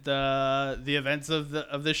predicted the events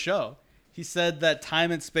of this show. He said that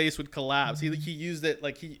time and space would collapse. He used it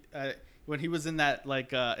like when he was in that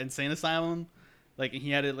like insane asylum, like he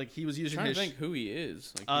had it like he was I'm using trying his to think who he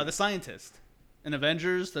is. Like, the scientist in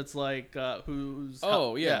Avengers. That's like who's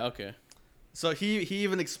oh yeah, okay. So he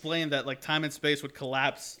even explained that like time and space would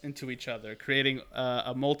collapse into each other, creating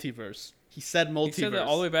a multiverse. He said multiverse. He said that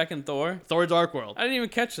all the way back in Thor. Thor: Dark World. I didn't even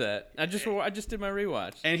catch that. I just did my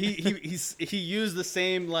rewatch. And he used the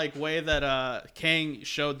same like way that Kang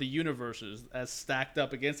showed the universes as stacked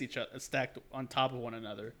up against each other, stacked on top of one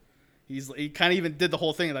another. He kind of even did the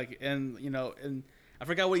whole thing like, and you know, and I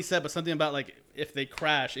forgot what he said, but something about like if they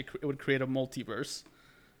crash, it would create a multiverse.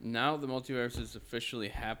 Now the multiverse is officially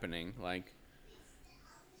happening, like,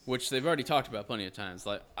 which they've already talked about plenty of times.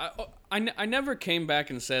 Like, I never came back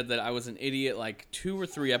and said that I was an idiot like 2 or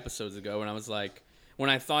 3 episodes ago when I was like, when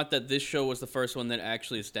I thought that this show was the first one that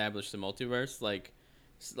actually established the multiverse, like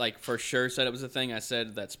for sure said it was a thing. I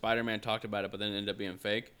said that Spider-Man talked about it, but then it ended up being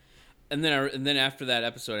fake. And then after that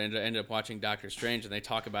episode, I ended up watching Doctor Strange, and they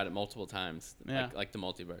talk about it multiple times, Yeah. like the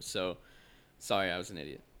multiverse. So, sorry, I was an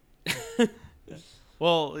idiot.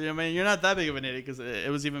 Well, I mean, you're not that big of an idiot because it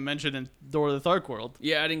was even mentioned in Thor: The Dark World.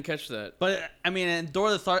 Yeah, I didn't catch that. But I mean, in Thor: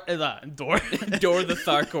 The Dark Door the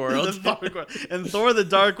Thark World. The Dark World. In Thor: The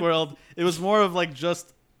Dark World, it was more of like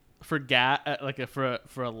just for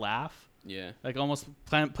a laugh. Yeah. Like almost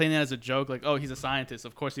playing it as a joke, like, oh, he's a scientist.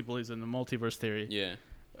 Of course, he believes in the multiverse theory. Yeah.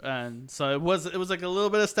 And so it was like a little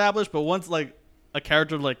bit established, but once like a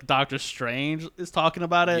character like Doctor Strange is talking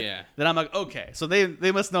about it, Yeah. then I'm like, okay, so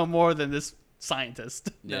they must know more than this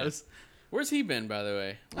scientist Yeah. knows. Where's he been, by the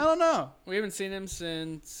way? I don't know. We haven't seen him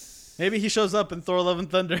since. Maybe he shows up in Thor: Love and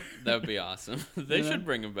Thunder. That would be awesome. They You know? should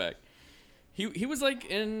bring him back. He was like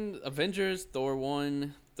in Avengers, Thor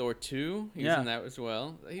 1, Thor 2. He's in that as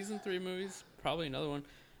well. He's in 3 movies, probably another one.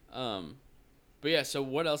 But yeah, so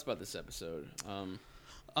what else about this episode?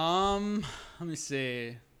 Let me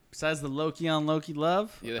see. Besides the Loki on Loki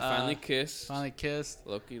love. Yeah, they finally kissed. Finally kissed.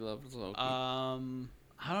 Loki loves Loki. I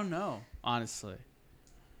don't know, honestly.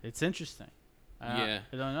 It's interesting. I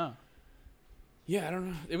don't know. Yeah, I don't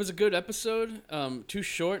know. It was a good episode. Too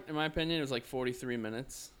short, in my opinion. It was like 43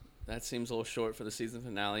 minutes. That seems a little short for the season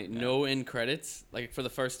finale. Yeah. No end credits, like for the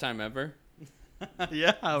first time ever.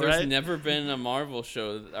 Yeah, There's never been a Marvel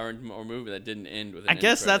show or movie that didn't end with an I end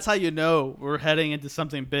guess credits. that's how you know we're heading into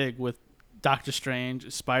something big with Doctor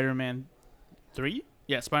Strange, Spider-Man 3?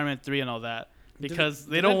 Yeah, Spider-Man 3 and all that. Because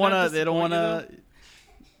they don't want to...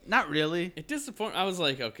 Not really. It disappointed. I was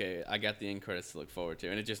like, okay, I got the end credits to look forward to.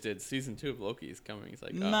 And it just did. Season 2 of Loki is coming. It's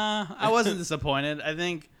like, oh. Nah, I wasn't disappointed. I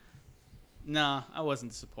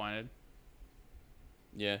wasn't disappointed.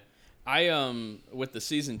 Yeah. With the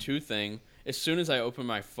season 2 thing, as soon as I opened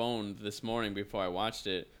my phone this morning before I watched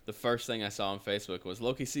it, the first thing I saw on Facebook was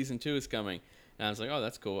Loki season 2 is coming. And I was like, oh,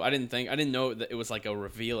 that's cool. I didn't know that it was like a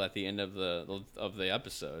reveal at the end of the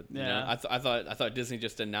episode. Yeah. You know? I thought Disney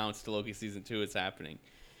just announced Loki season 2 is happening.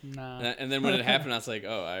 Nah. And then when it happened, I was like,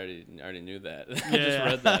 oh, I already knew that. I just Yeah.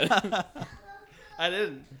 read that.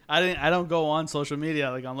 I don't go on social media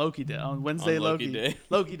like on Loki Day. On Wednesday On Loki Day.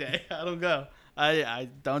 Loki Day. I don't go. I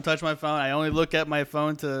don't touch my phone. I only look at my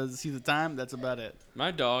phone to see the time. That's about it. My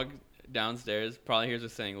dog downstairs probably hears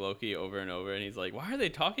us saying Loki over and over, and he's like, why are they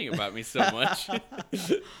talking about me so much?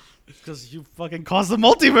 Because you fucking caused the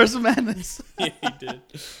multiverse of madness. Yeah, he did.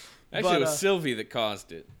 Actually, it was Sylvie that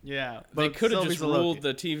caused it. Yeah. They but could have just Sylvie's a ruled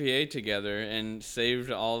Loki. the TVA together and saved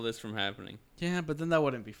all this from happening. Yeah, but then that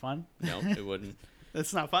wouldn't be fun. No, it wouldn't.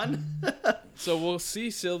 It's not fun. So we'll see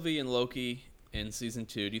Sylvie and Loki in season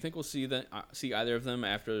 2. Do you think we'll see either of them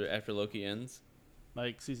after Loki ends?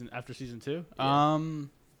 Like after season 2? Yeah.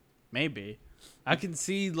 Maybe. I can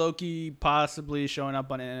see Loki possibly showing up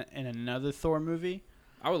in another Thor movie.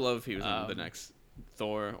 I would love if he was in the next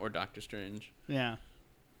Thor or Doctor Strange. Yeah.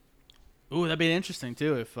 Ooh, that'd be interesting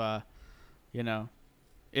too if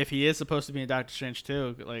if he is supposed to be in Doctor Strange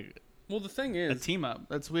too, like Well, the thing a is, team up.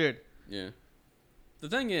 That's weird. yeah. The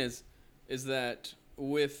thing is that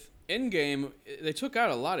with Endgame, they took out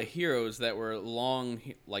a lot of heroes that were long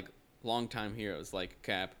time heroes, like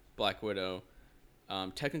Cap, Black Widow.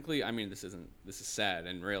 Technically, I mean, this is sad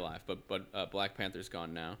in real life, but Black Panther's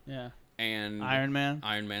gone now. Yeah. And Iron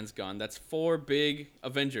Man's gone. That's 4 big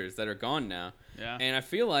Avengers that are gone now. Yeah. And I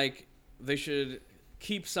feel like they should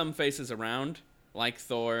keep some faces around, like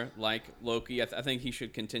Thor, like Loki. I think he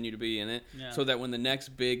should continue to be in it, so that when the next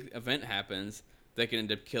big event happens, they can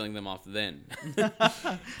end up killing them off then.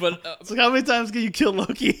 But so how many times can you kill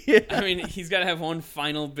Loki? I mean, he's got to have one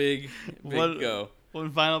final big go.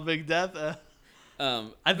 One final big death. I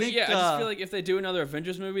think. I just feel like if they do another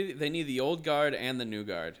Avengers movie, they need the old guard and the new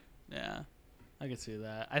guard. Yeah, I can see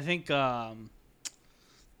that. I think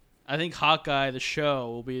Hawkeye, the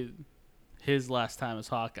show, will be his last time as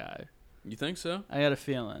Hawkeye. You think so? I got a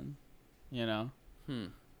feeling.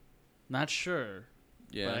 Not sure.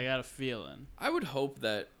 Yeah. But I got a feeling. I would hope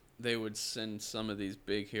that they would send some of these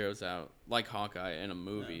big heroes out, like Hawkeye, in a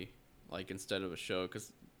movie, like instead of a show,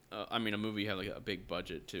 because. A movie you have like a big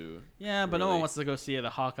budget too. Yeah, but no one wants to go see the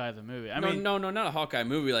Hawkeye the movie. No, not a Hawkeye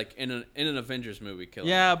movie. Like in an Avengers movie, kill.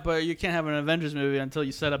 Yeah, but you can't have an Avengers movie until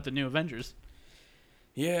you set up the new Avengers.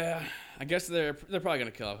 Yeah, I guess they're probably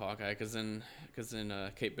gonna kill off Hawkeye because then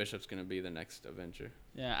Kate Bishop's gonna be the next Avenger.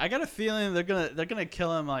 Yeah, I got a feeling they're gonna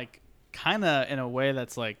kill him like kind of in a way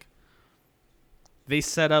that's like they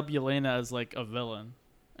set up Yelena as like a villain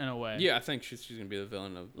in a way. Yeah, I think she's gonna be the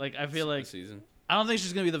villain of the season. I don't think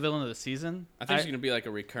she's going to be the villain of the season. I think she's going to be like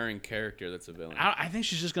a recurring character that's a villain. I think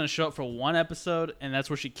she's just going to show up for one episode, and that's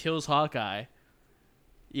where she kills Hawkeye,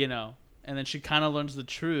 and then she kind of learns the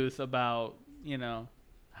truth about,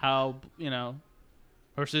 how,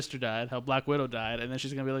 her sister died, how Black Widow died, and then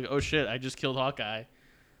she's going to be like, oh shit, I just killed Hawkeye.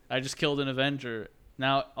 I just killed an Avenger.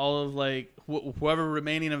 Now all of, like, whoever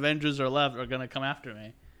remaining Avengers are left are going to come after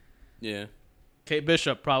me. Yeah. Kate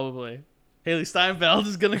Bishop, probably. Haley Steinfeld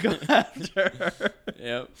is gonna go after her.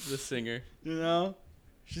 Yep, the singer.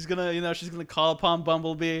 She's gonna call upon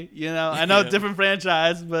Bumblebee. I know different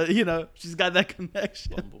franchise, but she's got that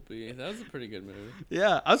connection. Bumblebee, that was a pretty good movie.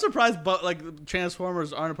 Yeah, I'm surprised, but like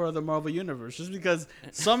Transformers aren't a part of the Marvel universe, just because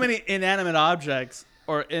so many inanimate objects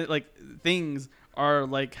or things are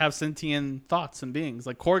like have sentient thoughts and beings.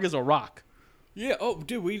 Like Korg is a rock. Yeah. Oh,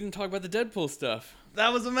 dude, we didn't talk about the Deadpool stuff.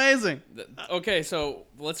 That was amazing. Okay, so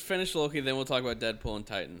let's finish Loki, then we'll talk about Deadpool and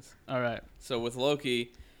Titans. All right. So with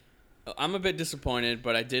Loki, I'm a bit disappointed,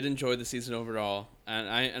 but I did enjoy the season overall, and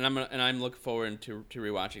I'm looking forward to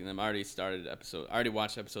rewatching them. I already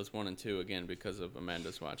watched episodes 1 and 2 again because of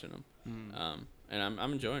Amanda's watching them, and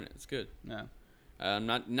I'm enjoying it. It's good. Yeah. I'm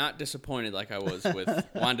not disappointed like I was with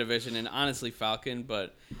WandaVision and honestly Falcon,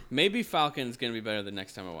 but maybe Falcon's gonna be better the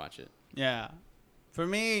next time I watch it. Yeah. For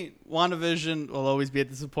me, WandaVision will always be a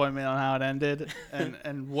disappointment on how it ended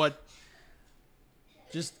and what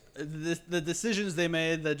just the decisions they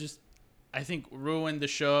made that just I think ruined the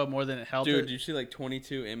show more than it helped Dude, it. did you see like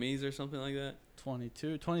 22 Emmys or something like that?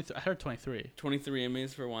 22, 23. I heard 23. 23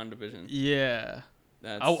 Emmys for WandaVision. Yeah.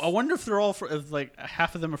 That's, I wonder if they're all if like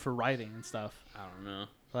half of them are for writing and stuff. I don't know.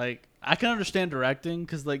 Like I can understand directing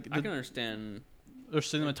because like I can understand. or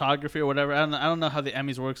cinematography or whatever. I don't know how the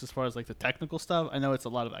Emmys works as far as like the technical stuff. I know it's a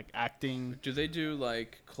lot of like acting. Do they do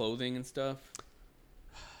like clothing and stuff?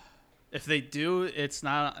 If they do, it's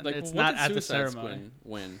not. Like, It's what not did at the Suicide ceremony.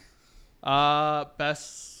 Squad win?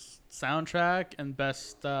 Best soundtrack and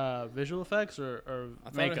best visual effects or I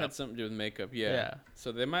thought makeup. it had something to do with makeup. Yeah. Yeah.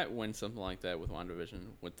 So they might win something like that with WandaVision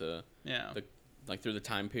with the Yeah, like through the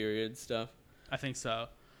time period stuff. I think so.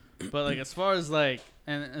 But like as far as like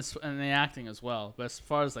and the acting as well. But as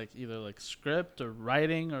far as like either like script or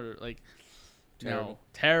writing or like Terrible.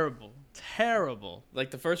 terrible.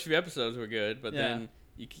 Like the first few episodes were good, but Yeah. then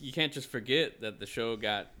you can't just forget that the show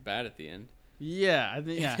got bad at the end. Yeah, I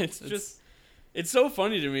think yeah. It's so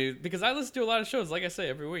funny to me because I listen to a lot of shows, like I say,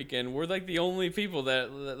 every week, and we're like the only people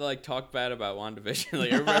that like talk bad about WandaVision.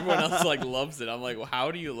 Like everyone else like loves it. I'm like, well,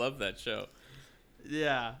 how do you love that show?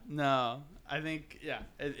 Yeah, no, I think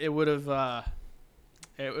it would have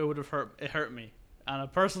it would have hurt me on a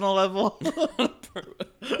personal level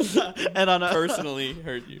and on a Personally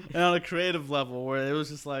hurt you. and on a creative level where it was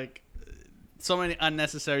just like so many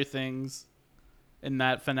unnecessary things in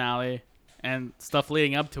that finale and stuff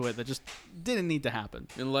leading up to it that just didn't need to happen.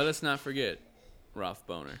 And let us not forget Ralph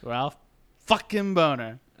Boner. Ralph fucking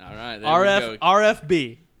Boner. All right, there we go.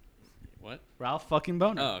 RFB. What? Ralph fucking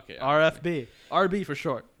Boner. Oh, okay. RFB. RB for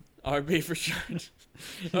short. RB for short.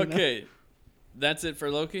 Okay, that's it for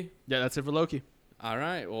Loki. Yeah, that's it for Loki. All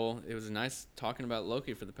right. Well, it was nice talking about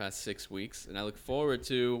Loki for the past 6 weeks, and I look forward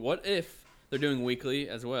to what if they're doing weekly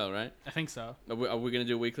as well, right? I think so. Are we gonna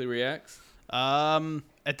do weekly reacts?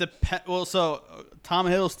 It depends. Well, so Tom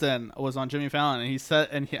Hiddleston was on Jimmy Fallon, and he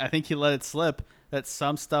said, I think he let it slip that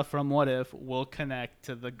some stuff from What If will connect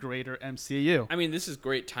to the greater MCU. I mean, this is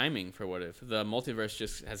great timing for What If. The multiverse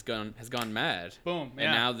just has gone mad. Boom.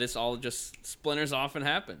 And now this all just splinters off and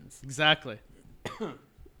happens. Exactly.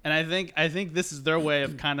 And I think this is their way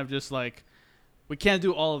of kind of just like, we can't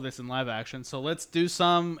do all of this in live action, so let's do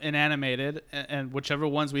some in animated, and whichever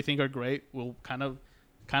ones we think are great, we'll kind of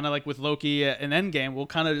like with Loki and Endgame, we'll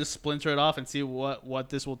kind of just splinter it off and see what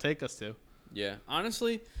this will take us to. Yeah.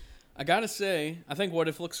 Honestly, I gotta say, I think What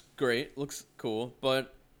If looks great, looks cool,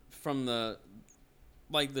 but from the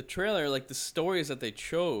trailer, like the stories that they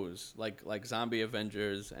chose, like Zombie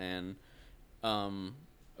Avengers and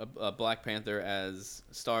a Black Panther as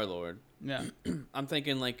Star-Lord, Yeah. I'm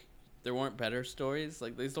thinking like there weren't better stories.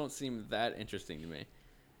 Like these don't seem that interesting to me.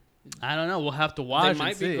 I don't know. We'll have to watch. They might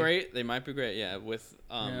and see. be great. They might be great. Yeah, with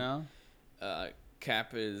You know.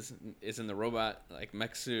 Cap is in the robot like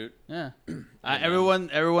mech suit. Yeah. Everyone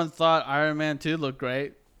thought Iron Man 2 looked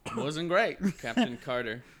great. It wasn't great. Captain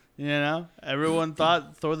Carter. You know. Everyone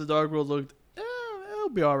thought Thor: The Dark World looked. It'll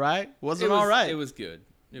be all right. Wasn't all right. It was good.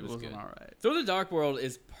 It was wasn't good. all right. Thor: The Dark World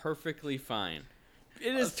is perfectly fine.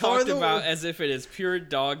 It is Thor talked the about World- as if it is pure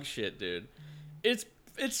dog shit, dude. It's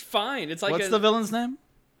fine. It's like What's the villain's name?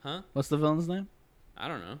 Huh? What's the villain's name? I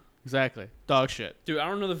don't know. Exactly. Dog shit. Dude, I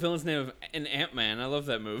don't know the villain's name of an Ant-Man. I love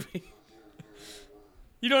that movie.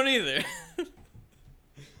 You don't either.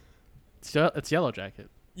 It's Yellow Jacket.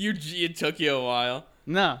 It took you a while.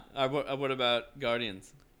 No. What about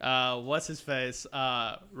Guardians? What's his face?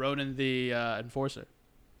 Ronan the Enforcer.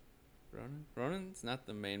 Ronan? Ronan's not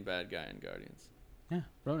the main bad guy in Guardians. Yeah,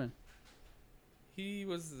 Ronan. He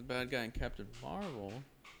was the bad guy in Captain Marvel.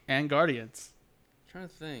 And Guardians. I'm trying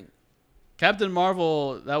to think. Captain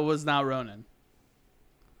Marvel, that was not Ronan.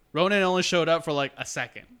 Ronan only showed up for like a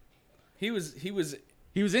second. He was, He was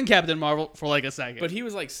in Captain Marvel for like a second. but he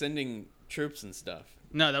was like sending troops and stuff.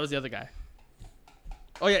 No, that was the other guy.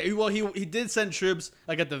 Oh yeah, he did send troops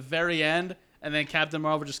like at the very end, and then Captain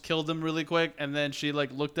Marvel just killed him really quick, and then she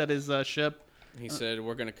like looked at his ship. He said,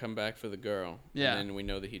 "We're gonna come back for the girl." Yeah. And then we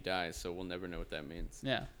know that he dies, so we'll never know what that means.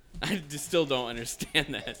 Yeah. I just still don't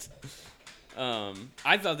understand that.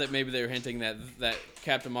 I thought that maybe they were hinting that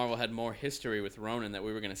Captain Marvel had more history with Ronan that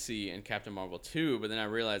we were going to see in Captain Marvel 2, but then I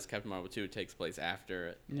realized Captain Marvel 2 takes place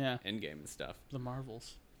after Endgame and stuff. The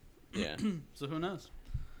Marvels. Yeah. So who knows?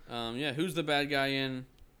 Who's the bad guy in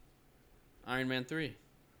Iron Man 3?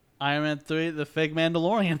 Iron Man 3, the fake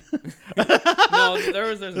Mandalorian. No,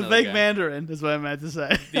 there's the another fake guy. Mandarin is what I meant to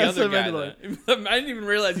say. The other guy. Mandalorian. I didn't even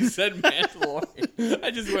realize you said Mandalorian.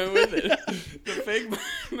 I just went with it. The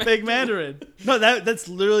Fake Mandarin. No, that's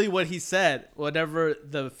literally what he said. Whenever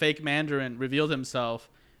the fake Mandarin revealed himself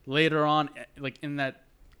later on, like in that,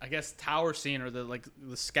 I guess, tower scene or the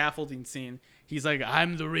scaffolding scene, he's like,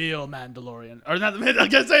 "I'm the real Mandalorian," or not the Mandalorian. I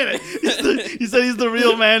can't say it. He said he's the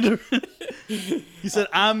real Mandarin. He said,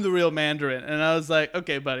 "I'm the real Mandarin," and I was like,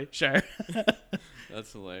 "Okay, buddy, sure."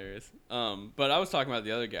 That's hilarious. But I was talking about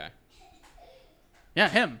the other guy. Yeah,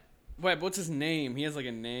 him. Wait, what's his name? He has like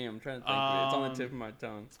a name. I'm trying to think of it. It's on the tip of my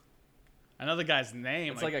tongue. Another guy's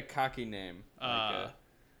name. It's like a cocky name.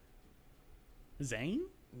 Zane?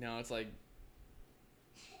 No, it's like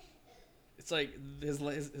his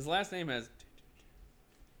last name has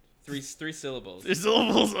three syllables. 3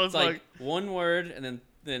 syllables. So It's like one word and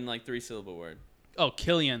then like 3-syllable word. Oh,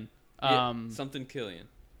 Killian. Something Killian.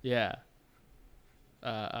 Yeah.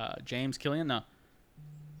 James Killian? No.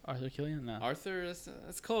 Arthur Killian? No. Arthur,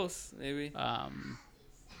 that's close, maybe.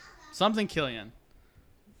 Something Killian.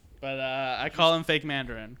 But I call him fake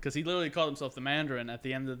Mandarin because he literally called himself the Mandarin at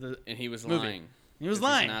the end of the And he was movie. lying. He was This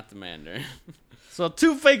is lying. not the Mandarin. So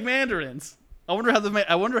 2 fake Mandarins. I wonder how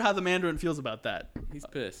the Mandarin feels about that. He's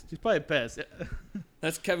pissed. He's probably pissed.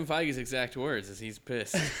 That's Kevin Feige's exact words. Is he's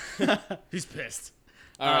pissed. He's pissed.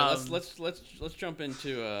 All right, let's jump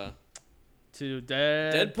into To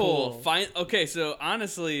Deadpool. Deadpool. Okay, so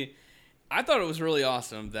honestly, I thought it was really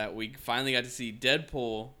awesome that we finally got to see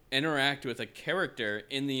Deadpool interact with a character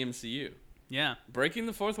in the MCU. Yeah. Breaking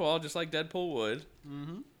the fourth wall, just like Deadpool would.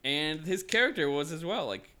 Mm-hmm. And his character was as well,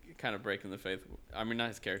 like, kind of breaking the faith. I mean, not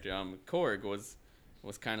his character. Korg was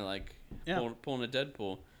kind of like pulling a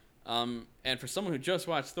Deadpool. And for someone who just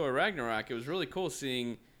watched Thor Ragnarok, it was really cool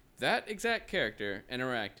seeing that exact character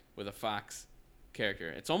interact with a Fox character.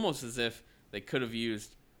 It's almost as if they could have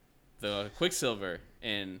used the Quicksilver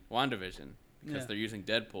in WandaVision because they're using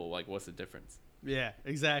Deadpool. Like, what's the difference? Yeah,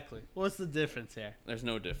 exactly. What's the difference here? There's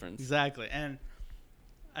no difference. Exactly. And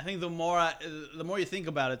I think the more you think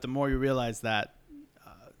about it, the more you realize that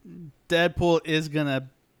Deadpool is gonna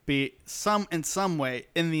be in some way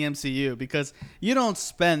in the MCU because you don't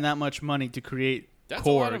spend that much money to create That's Korg.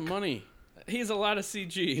 a lot of money. He's a lot of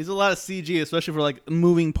CG. He's a lot of CG, especially for like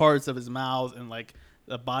moving parts of his mouth and like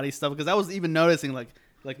the body stuff. Because I was even noticing like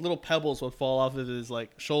little pebbles would fall off of his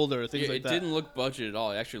like shoulder, things like it that. didn't look budget at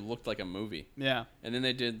all. It actually looked like a movie. Yeah. And then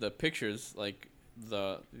they did the pictures, I don't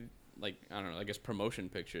know, I guess promotion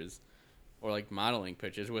pictures or like modeling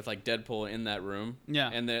pictures with like Deadpool in that room. Yeah.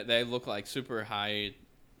 And they look like super high.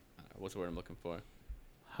 What's the word I'm looking for?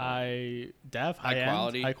 High def, High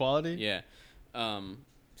quality. high quality. Yeah.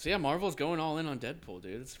 So yeah, Marvel's going all in on Deadpool,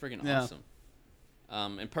 dude. It's freaking Yeah. awesome.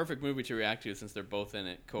 And perfect movie to react to since they're both in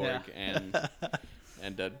it, Korg and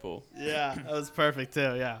Deadpool. Yeah, that was perfect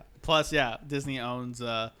too. Yeah. Plus, yeah, Disney owns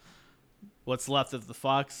what's left of the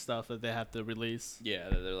Fox stuff that they have to release. Yeah,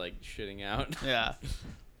 they're like shitting out. Yeah.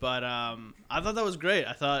 But I thought that was great.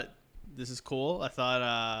 I thought this is cool. I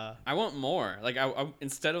thought I want more. Like I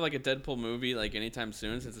instead of like a Deadpool movie like anytime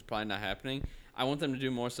soon, since it's probably not happening, I want them to do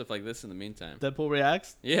more stuff like this in the meantime. Deadpool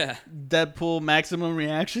reacts. Yeah. Deadpool maximum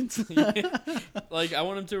reactions. Like I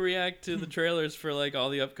want them to react to the trailers for like all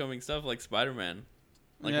the upcoming stuff like Spider-Man.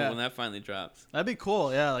 Like when that finally drops. That'd be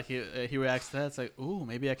cool. Yeah, like he reacts to that. It's like, ooh,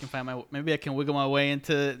 maybe I can wiggle my way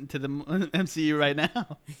into the MCU right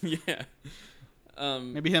now. Yeah.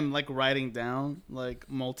 Maybe him like writing down like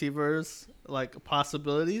multiverse like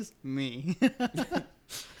possibilities. Me.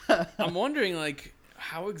 I'm wondering like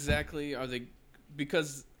how exactly are they,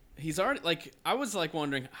 because he's already like, I was like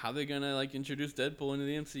wondering how they're gonna like introduce Deadpool into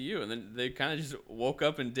the MCU, and then they kind of just woke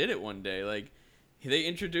up and did it one day. Like they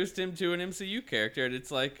introduced him to an MCU character, and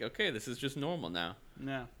it's like, okay, this is just normal now.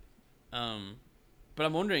 Yeah. But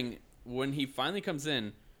I'm wondering when he finally comes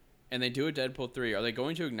in and they do a Deadpool 3, are they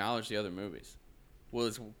going to acknowledge the other movies? Will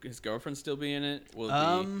his girlfriend still be in it? Will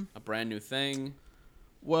it be a brand new thing?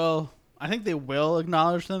 Well, I think they will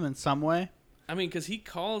acknowledge them in some way. I mean, because he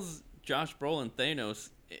calls Josh Brolin Thanos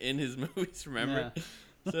in his movies, remember?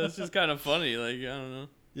 Yeah. So it's just kind of funny. Like, I don't know.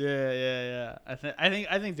 Yeah.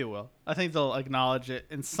 I think they will. I think they'll acknowledge it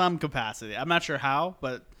in some capacity. I'm not sure how,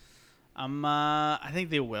 but I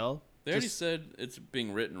think they will. They already said it's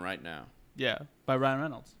being written right now. Yeah, by Ryan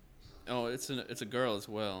Reynolds. Oh, it's a girl as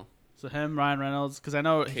well. So him, Ryan Reynolds, because I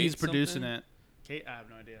know Kate he's producing something? it. Kate, I have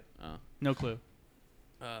no idea. Oh. No clue.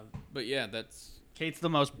 But yeah, that's. Kate's the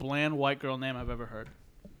most bland white girl name I've ever heard.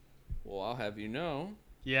 Well, I'll have you know,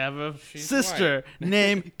 You have a She's sister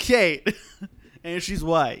named Kate, and she's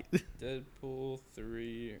white. Deadpool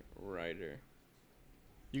 3 writer.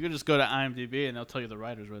 You can just go to IMDb and they'll tell you the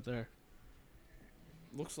writers right there.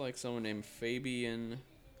 Looks like someone named Fabian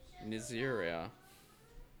Niziria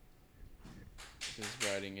is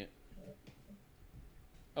writing it.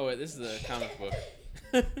 Oh wait, this is the comic book.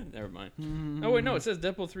 Never mind. Oh wait, no, it says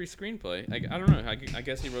Deadpool 3 screenplay. I don't know. I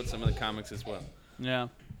guess he wrote some of the comics as well. Yeah.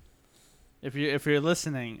 If you're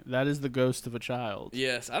listening, that is the ghost of a child.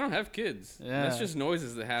 Yes, I don't have kids. Yeah. That's just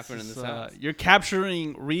noises that happen in this house. You're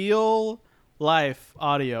capturing real life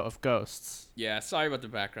audio of ghosts. Yeah, sorry about the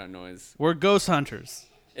background noise. We're ghost hunters.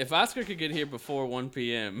 If Oscar could get here before 1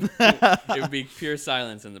 p.m., it would be pure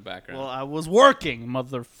silence in the background. Well, I was working,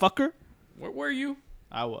 motherfucker. Where were you?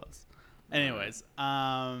 I was. Anyways,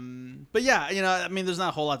 but yeah, I mean, there's not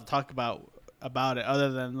a whole lot to talk about it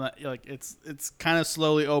other than like it's kind of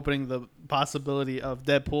slowly opening the possibility of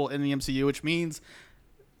Deadpool in the MCU, which means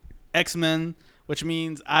X-Men, which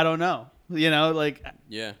means I don't know.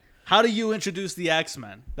 Yeah. How do you introduce the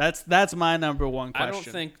X-Men? That's my number one question. I don't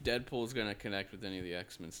think Deadpool's going to connect with any of the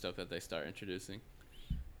X-Men stuff that they start introducing.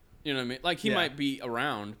 You know what I mean? Like, he might be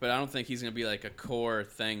around, but I don't think he's going to be, like, a core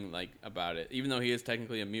thing, like, about it, even though he is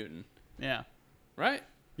technically a mutant. Yeah. Right?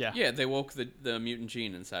 Yeah. Yeah, they woke the mutant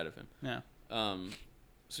gene inside of him. Yeah.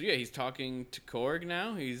 So, yeah, he's talking to Korg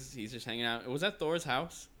now. He's just hanging out. Was that Thor's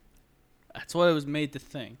house? That's what it was made to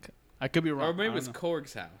think. I could be wrong. Or maybe it was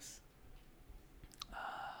Korg's house.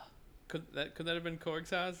 Could that have been Korg's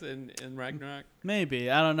house in Ragnarok?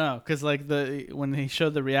 Maybe. I don't know. Because, like, when he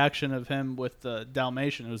showed the reaction of him with the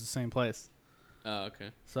Dalmatian, it was the same place. Oh, okay.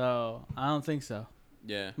 So, I don't think so.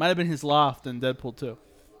 Yeah. Might have been his loft in Deadpool 2.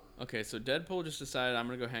 Okay, so Deadpool just decided I'm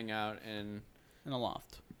going to go hang out in a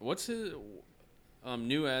loft. What's his...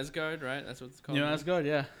 New Asgard, right? That's what it's called. New Asgard,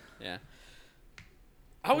 yeah. Yeah.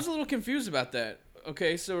 I was a little confused about that.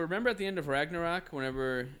 Okay, so remember at the end of Ragnarok,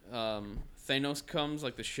 whenever Thanos comes,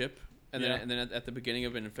 like the ship, and then at the beginning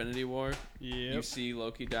of Infinity War, you see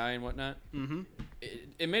Loki die and whatnot? Mm-hmm.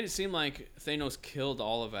 It made it seem like Thanos killed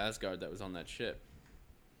all of Asgard that was on that ship.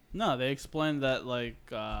 No, they explained that, like,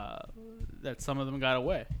 that some of them got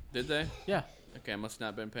away. Did they? Yeah. Okay, I must not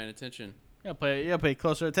have been paying attention. You gotta pay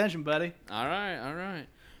closer attention, buddy. All right.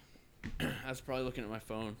 I was probably looking at my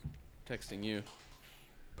phone, texting you.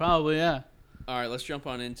 Probably, yeah. All right, let's jump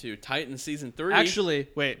on into Titan Season 3. Actually,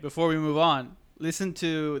 wait, before we move on, listen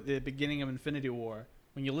to the beginning of Infinity War.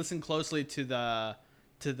 When you listen closely to the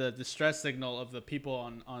distress signal of the people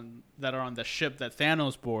on that are on the ship that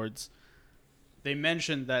Thanos boards, they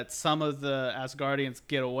mentioned that some of the Asgardians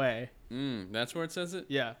get away. That's where it says it?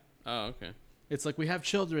 Yeah. Oh, okay. It's like we have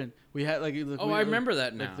children. We had like. I remember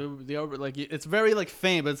that now. Like it's very like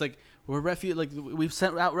faint, but it's like we're we've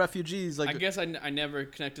sent out refugees. Like I guess I never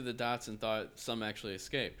connected the dots and thought some actually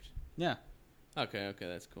escaped. Yeah. Okay,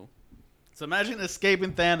 that's cool. So imagine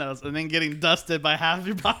escaping Thanos and then getting dusted by half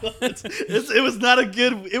your pilots. It was not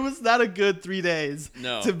a good 3 days.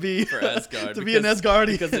 No, to be for Asgard be an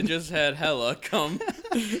Asgardian because they just had Hela come.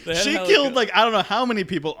 She killed like I don't know how many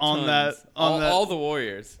people on tons. that all the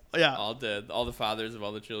warriors. Yeah, all dead. All the fathers of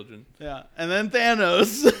all the children. Yeah, and then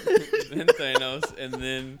Thanos. and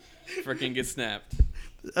then freaking get snapped.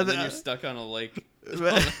 And then you're stuck on a lake.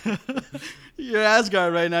 You're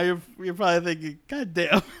Asgard right now. You're probably thinking, God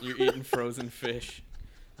damn. You're eating frozen fish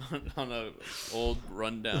on a old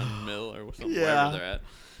rundown mill or something, wherever they're at.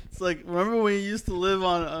 It's like, remember when you used to live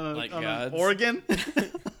on an Oregon?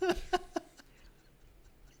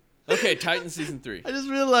 Okay, Titan Season 3. I just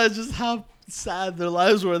realized just how sad their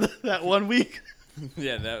lives were that 1 week.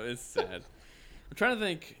 Yeah, that was sad. I'm trying to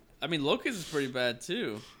think. I mean, Loki's is pretty bad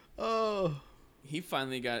too. Oh. He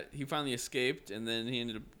finally escaped, and then he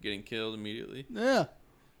ended up getting killed immediately. Yeah.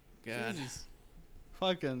 God. Jeez.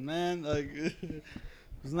 Fucking man, like it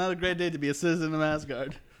was not a great day to be a citizen of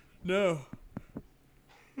Asgard. No.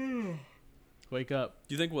 Wake up.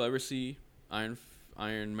 Do you think we'll ever see Iron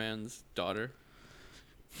Man's daughter?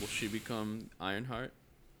 Will she become Ironheart?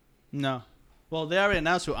 No. Well, they already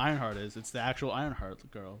announced who Ironheart is. It's the actual Ironheart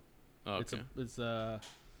girl. Oh, okay. It's I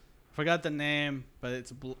forgot the name, but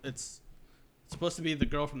it's supposed to be the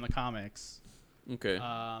girl from the comics. Okay.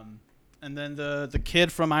 And then the kid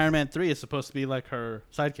from Iron Man 3 is supposed to be like her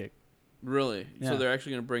sidekick. Really? Yeah. So they're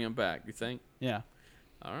actually going to bring him back, you think? Yeah.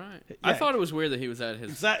 All right. Yeah. I thought it was weird that he was at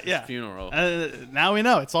his funeral. Now we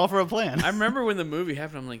know. It's all for a plan. I remember when the movie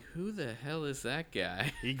happened, I'm like, who the hell is that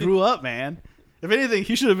guy? He grew up, man. If anything,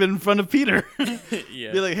 he should have been in front of Peter.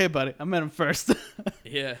 Yeah. Be like, hey, buddy, I met him first.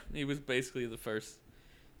 Yeah, he was basically the first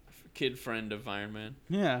kid friend of Iron Man.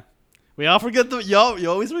 Yeah. We all forget y'all. You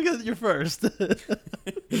always forget that you're first.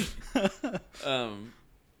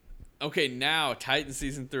 Okay, now Titan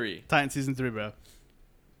season 3. Titan season 3, bro.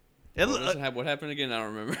 What happened again? I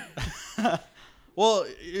don't remember. Well,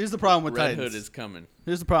 here's the problem with Red Titans. Hood is coming.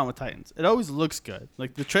 Here's the problem with Titans. It always looks good.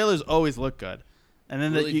 Like the trailers always look good, and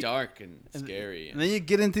then Really dark and scary. And then you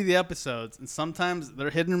get into the episodes, and sometimes they're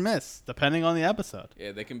hit or miss depending on the episode.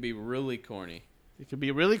 Yeah, they can be really corny. It could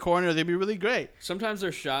be really corny, or they'd be really great. Sometimes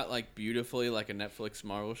they're shot like beautifully, like a Netflix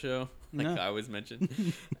Marvel show, like Yeah. I always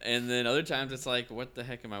mention. And then other times it's like, what the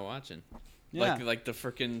heck am I watching? Yeah. Like the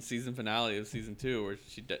freaking season finale of season 2, where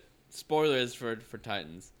spoilers for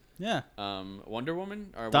Titans. Yeah. Wonder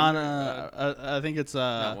Woman or Donna, I think it's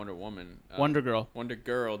not Wonder Woman. Wonder Girl. Wonder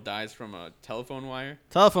Girl dies from a telephone wire.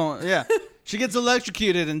 Telephone. Yeah. She gets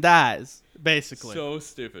electrocuted and dies. Basically. So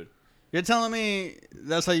stupid. You're telling me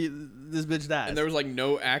that's how this bitch dies? And there was like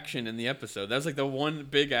no action in the episode. That was like the one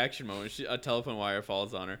big action moment. A telephone wire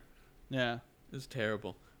falls on her. Yeah. It was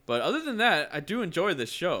terrible. But other than that, I do enjoy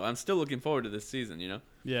this show. I'm still looking forward to this season, you know?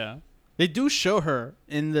 Yeah. They do show her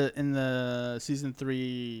in the season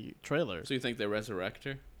 3 trailer. So you think they resurrect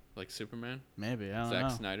her? Like Superman? Maybe. I don't Zack know.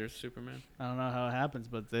 Snyder's Superman? I don't know how it happens,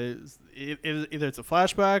 but either it's a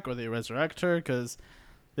flashback or they resurrect her because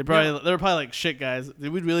they're probably like, shit, guys.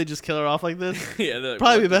 Did we really just kill her off like this? Yeah.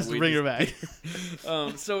 Probably what be best did to we bring her just-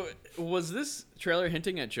 back. So was this trailer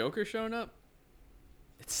hinting at Joker showing up?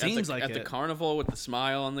 It seems at like at the carnival with the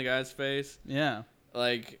smile on the guy's face. Yeah.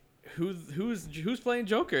 Like who's playing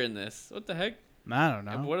Joker in this? What the heck? I don't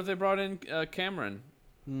And know. what if they brought in Cameron?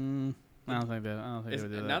 I don't think they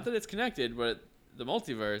would do that. Not that it's connected, but the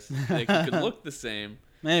multiverse, they could look the same.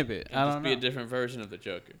 Maybe. And I just don't be know. a different version of the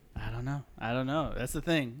Joker. I don't know. That's the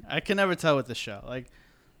thing. I can never tell with the show. Like,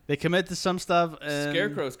 they commit to some stuff. And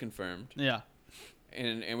Scarecrow's confirmed, Yeah.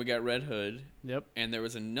 and we got Red Hood, Yep. and there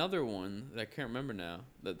was another one that I can't remember now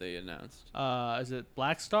that they announced. Is it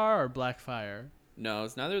Black Star or Blackfire? No,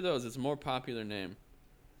 it's neither of those. It's a more popular name.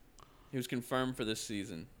 He was confirmed for this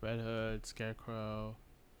season. Red Hood, Scarecrow.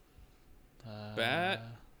 Bat?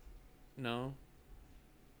 No,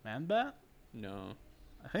 Man Bat? no.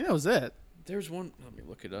 I think that was it. There's one. Let me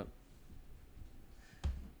look it up.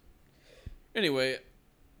 Anyway,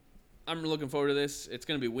 I'm looking forward to this. It's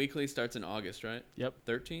going to be weekly. Starts in August, right? Yep.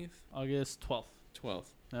 13th? August 12th. 12th.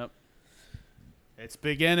 Yep. It's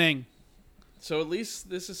beginning. So at least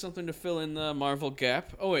this is something to fill in the Marvel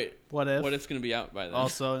gap. Oh, wait. What if? What if's going to be out by then?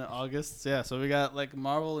 Also in August. Yeah, so we got like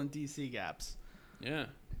Marvel and DC gaps. Yeah.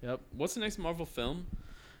 Yep. What's the next Marvel film?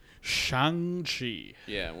 Shang-Chi.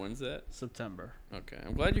 Yeah, when's that? September. Okay.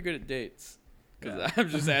 I'm glad you're good at dates. Because Yeah. I'm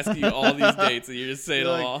just asking you all these dates and you're just saying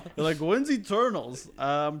You're them all. like, when's Eternals?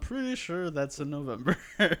 I'm pretty sure that's in November.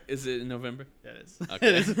 Is it in November? Yeah, it is. Okay.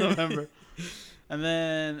 It is in November. And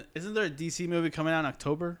then, isn't there a DC movie coming out in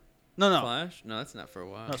October? No. Flash? No, that's not for a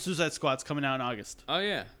while. No, Suicide Squad's coming out in August. Oh,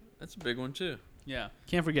 yeah. That's a big one, too. Yeah.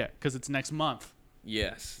 Can't forget, because it's next month.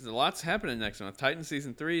 Yes. A lot's happening next month. Titan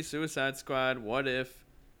Season 3, Suicide Squad, What If,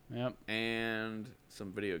 Yep. and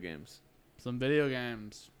some video games. Some video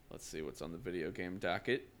games. Let's see what's on the video game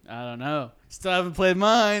docket. I don't know. Still haven't played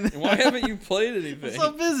mine. Why haven't you played I'm anything?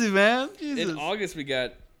 so busy, man. Jesus. In August, we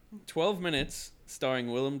got 12 Minutes,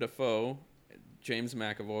 starring Willem Dafoe, James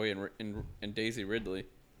McAvoy, and Daisy Ridley.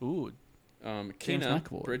 Ooh. James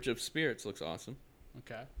McAvoy. Bridge of Spirits looks awesome.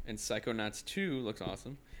 Okay. And Psychonauts 2 looks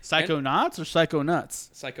awesome. Psychonauts or Psychonauts?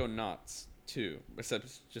 Psychonauts 2.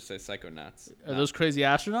 Except just say Psychonauts. Are those crazy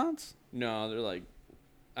astronauts? No, they're like...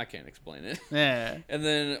 I can't explain it. Yeah. And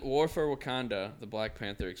then War for Wakanda, the Black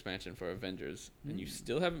Panther expansion for Avengers. And you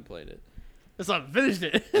still haven't played it. It's not finished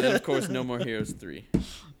it. And then, of course, No More Heroes 3.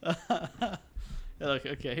 Look,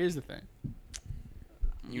 okay, here's the thing.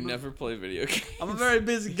 You never play video games. I'm a very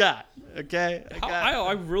busy guy. Okay.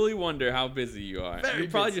 I really wonder how busy you are. Very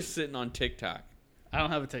You're probably busy. just sitting on TikTok. I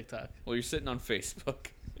don't have a TikTok. Well, you're sitting on Facebook.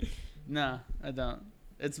 No, I don't.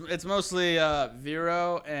 It's mostly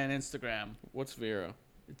Vero and Instagram. What's Vero?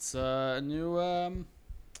 It's a new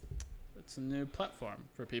platform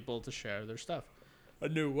for people to share their stuff. A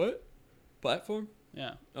new what? Platform?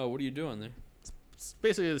 Yeah. Oh, what are you doing there? It's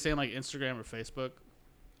basically the same like Instagram or Facebook.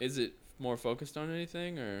 Is it more focused on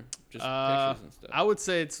anything or just Uh, pictures and stuff? I would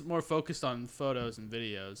say it's more focused on photos and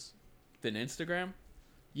videos. Than Instagram?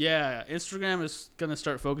 Yeah, Instagram is gonna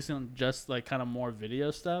start focusing on just like kind of more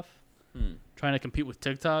video stuff, trying to compete with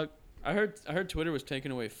TikTok. I heard Twitter was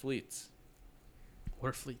taking away fleets.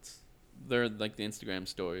 Or fleets. They're like the Instagram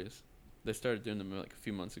stories. They started doing them like a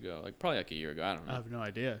few months ago, like probably like a year ago. I don't I know. have no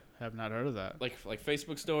idea. Have not heard of that. Like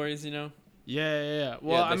Facebook stories, you know? Yeah.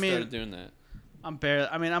 Well, yeah, they I mean, started doing that. I'm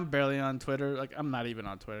barely on Twitter. Like, I'm not even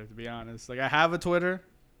on Twitter, to be honest. Like, I have a Twitter,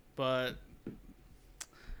 but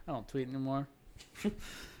I don't tweet anymore.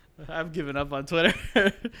 I've given up on Twitter.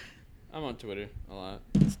 I'm on Twitter a lot.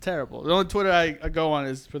 It's terrible. The only Twitter I go on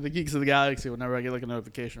is for the Geeks of the Galaxy whenever I get like a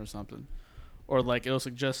notification or something. Or like it'll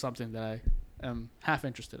suggest something that I am half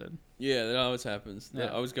interested in. Yeah, that always happens. Yeah. I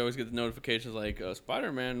always get the notifications like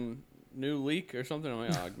Spider-Man new leak or something. I'm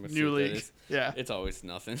like, oh, I must see New what that leak. is. Yeah. It's always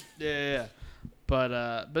nothing. Yeah.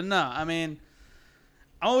 But no, I mean,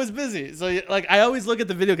 I'm always busy. So like I always look at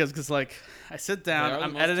the video because like I sit They down, are the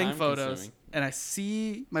I'm most editing photos, time-consuming. and I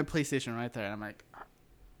see my PlayStation right there, and I'm like,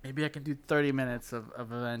 maybe I can do 30 minutes of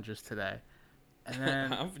Avengers today. And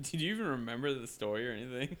then Did you even remember the story or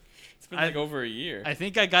anything? It's been I- like over a year. I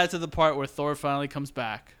think I got to the part where Thor finally comes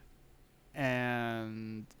back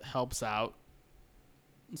and helps out.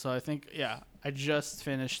 So I think, yeah, I just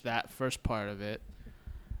finished that first part of it.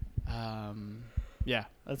 Yeah,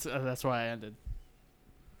 that's where I ended.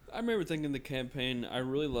 I remember thinking the campaign. I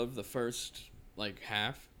really loved the first like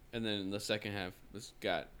half, and then the second half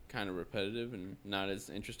got kind of repetitive and not as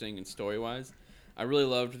interesting in story wise. I really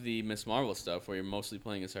loved the Miss Marvel stuff where you're mostly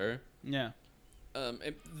playing as her. Yeah.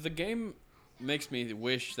 The game makes me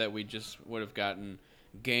wish that we just would have gotten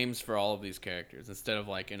games for all of these characters instead of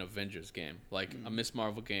like an Avengers game, like a Miss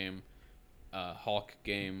Marvel game, a Hulk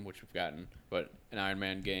game, which we've gotten, but an Iron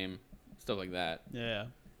Man game, stuff like that. Yeah.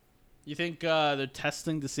 You think they're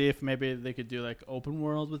testing to see if maybe they could do like open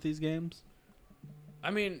world with these games?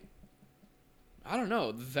 I mean, I don't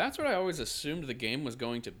know. That's what I always assumed the game was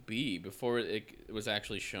going to be before it was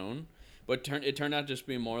actually shown. But it turned out just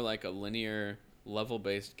being more like a linear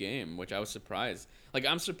level-based game, which I was surprised. Like,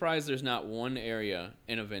 I'm surprised there's not one area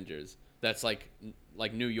in Avengers that's like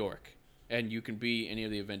New York, and you can be any of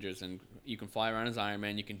the Avengers, and you can fly around as Iron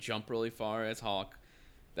Man, you can jump really far as Hulk.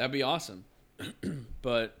 That'd be awesome.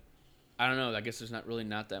 But I don't know. I guess there's not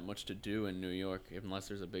that much to do in New York unless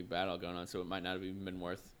there's a big battle going on, so it might not have even been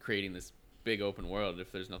worth creating this big open world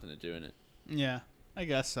if there's nothing to do in it. Yeah, I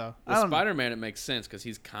guess so. With Spider-Man, it makes sense because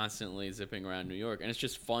he's constantly zipping around New York, and it's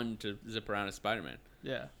just fun to zip around as Spider-Man.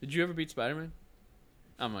 Yeah. Did you ever beat Spider-Man?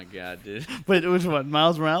 Oh my god, dude! Wait, which one?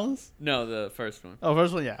 Miles Morales? No, the first one. Oh,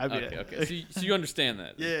 first one. Yeah, I beat Okay, it. okay. So you understand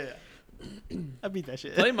that? Yeah. I beat that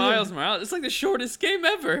shit. Play Miles Morales. It's like the shortest game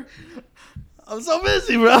ever. I'm so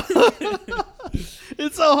busy, bro.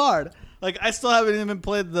 It's so hard. Like I still haven't even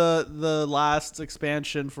played the last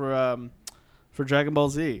expansion for Dragon Ball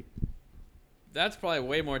Z. That's probably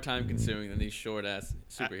way more time consuming than these short ass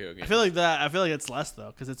superhero games. I feel like it's less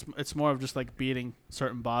though, because it's more of just like beating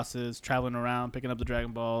certain bosses, traveling around, picking up the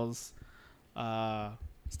Dragon Balls,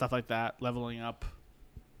 stuff like that, leveling up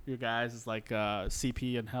your guys is like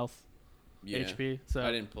CP and health, HP. So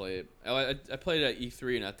I didn't play it. I played it at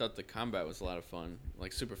E3 and I thought the combat was a lot of fun,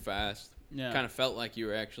 like super fast. yeah, Kind of felt like you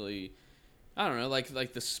were actually, I don't know,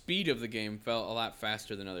 like the speed of the game felt a lot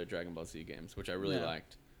faster than other Dragon Ball Z games, which I really Yeah.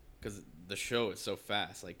 liked because the show is so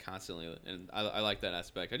fast, like constantly, and I like that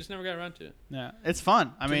aspect. I just never got around to it. yeah, it's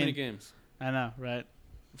fun. I Too many mean, games. I know, right?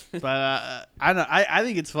 But I know I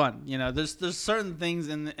think it's fun. You know, there's certain things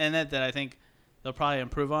in it that I think they'll probably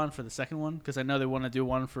improve on for the second one, because I know they want to do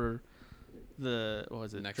one for the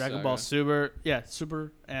Next Dragon Ball saga.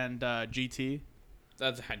 Super and GT.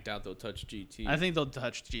 I doubt they'll touch GT. I think they'll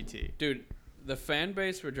touch GT. Dude, the fan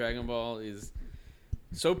base for Dragon Ball is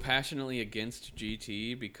so passionately against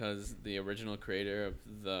GT because the original creator of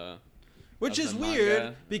the Which of is the weird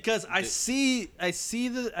manga because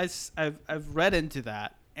I've read into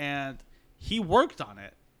that, and he worked on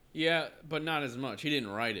it. Yeah, but not as much. He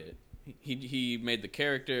didn't write it. He made the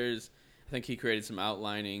characters. I think he created some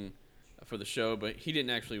outlining for the show, but he didn't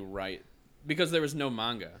actually write because there was no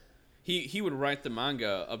manga. He would write the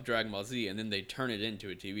manga of Dragon Ball Z and then they'd turn it into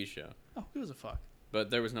a TV show. Oh, who gives a fuck? But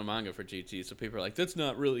there was no manga for GT, so people are like, that's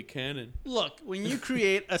not really canon. Look, when you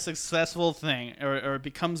create a successful thing or it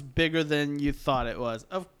becomes bigger than you thought it was,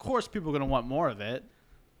 of course people are going to want more of it.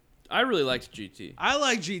 I really liked GT. I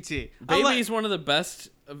like GT. Baby's one of the best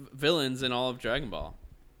villains in all of Dragon Ball.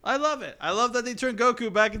 I love it. I love that they turned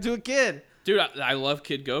Goku back into a kid. Dude, I love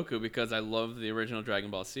Kid Goku because I love the original Dragon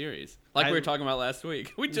Ball series. Like we were talking about last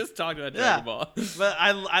week. We just talked about Dragon Ball. But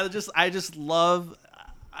I just love.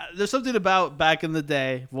 There's something about back in the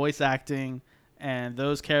day voice acting and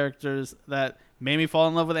those characters that made me fall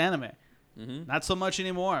in love with anime. Mm-hmm. Not so much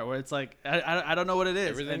anymore. Where it's like I don't know what it is.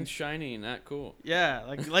 Everything's And shiny and not cool. yeah,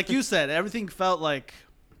 like you said, everything felt like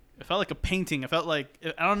it felt like a painting. It felt like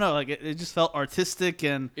I don't know, like it just felt artistic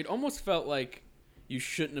and It almost felt like you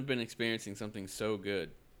shouldn't have been experiencing something so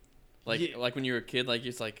good. Like when you were a kid, like,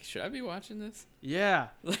 it's like, should I be watching this? yeah.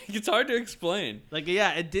 Like, it's hard to explain. Like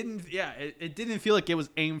it didn't feel like it was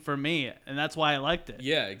aimed for me, and that's why I liked it.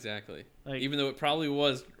 Yeah, exactly. Like- Even though it probably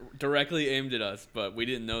was directly aimed at us, but we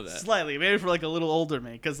didn't know that. Slightly, maybe for like a little older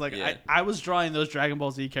me, because like Yeah. I was drawing those Dragon Ball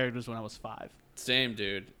Z characters when I was 5. Same,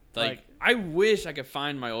 dude. Like- Like, I wish I could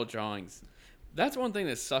find my old drawings. That's one thing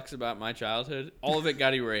that sucks about my childhood. All of it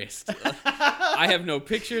got erased. I have no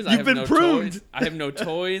pictures. I You've have been no pruned. toys. I have no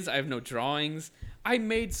toys. I have no drawings. I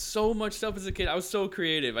made so much stuff as a kid. I was so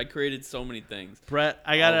creative. I created so many things. Brett,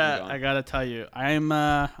 All of them gone. I gotta tell you, I'm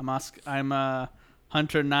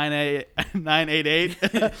Hunter 988.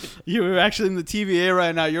 You're actually in the TVA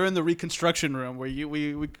right now. You're in the reconstruction room where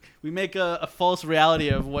we make a false reality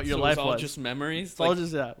of what your So life it's all was. just memories? It's all Like,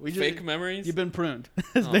 just we fake just, memories? You've been pruned.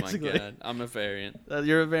 Oh basically. my god. I'm a variant.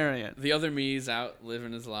 You're a variant. The other me's out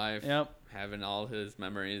living his life. Yep. Having all his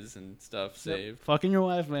memories and stuff saved. Fucking your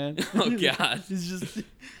wife, man. Oh god. He's just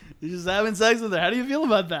having sex with her. How do you feel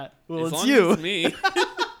about that? Well, As it's long you. as it's me.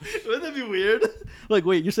 Wouldn't that be weird? Like,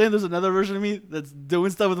 wait, you're saying there's another version of me that's doing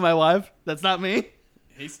stuff with my wife? That's not me?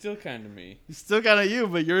 He's still kind of me. He's still kind of you,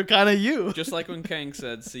 but you're kind of you. Just like when Kang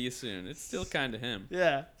said, "See you soon." It's still kind of him.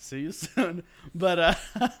 Yeah, see you soon. But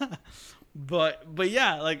but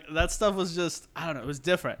yeah, like that stuff was just, I don't know, it was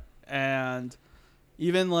different. And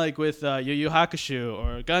even like with Yu Yu Hakusho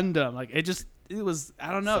or Gundam, like it was,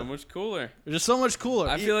 I don't know, So much cooler. it was just so much cooler.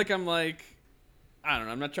 I feel like I'm like, I don't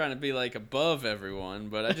know. I'm not trying to be like above everyone,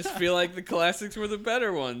 but I just feel like the classics were the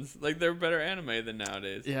better ones. Like they're better anime than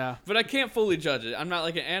nowadays. Yeah. But I can't fully judge it. I'm not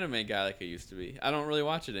like an anime guy like I used to be. I don't really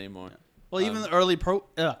watch it anymore. Well, even the early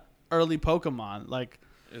Pokemon, like,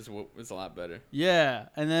 It's a lot better. yeah,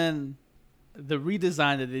 and then the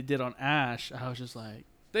redesign that they did on Ash, I was just like,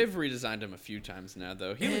 They've redesigned him a few times now,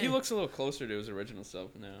 though. He looks a little closer to his original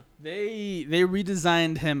self now. they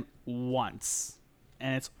redesigned him once,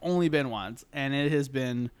 and it's only been once, and it has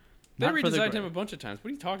been. They not for the redesigned great. him a bunch of times.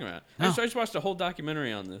 What are you talking about? No. I just watched a whole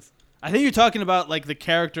documentary on this. I think you're talking about like the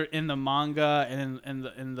character in the manga and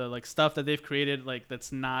in the like stuff that they've created, like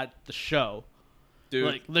that's not the show. Dude,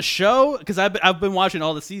 Like the show, because I've been watching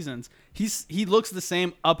all the seasons. He looks the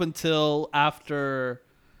same up until after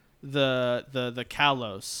the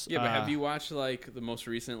Kalos. yeah, but have you watched like the most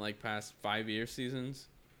recent like past 5-year seasons?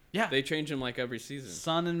 Yeah, They change him like every season.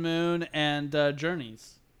 Sun and Moon and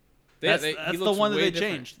Journeys. Yeah, That's he the looks one that way they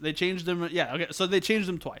different. changed. They changed them. Yeah, okay. So they changed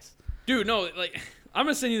them twice. Dude, no, like I'm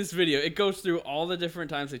gonna send you this video. It goes through all the different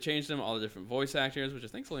times they changed them, all the different voice actors, which I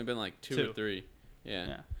think's only been like two or three.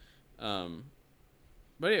 Yeah.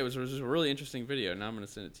 But yeah, it was just a really interesting video. Now I'm gonna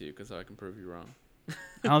send it to you because I can prove you wrong. I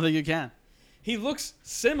don't think you can. He looks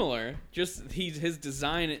similar, just his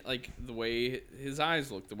design, like the way his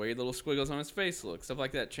eyes look, the way little squiggles on his face look, stuff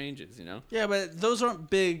like that changes, you know? Yeah, but those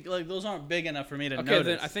aren't big. Like those aren't big enough for me to Okay, notice.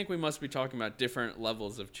 then I think we must be talking about different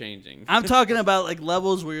levels of changing. I'm talking about like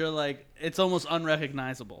levels where you're like it's almost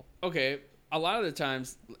unrecognizable. Okay, a lot of the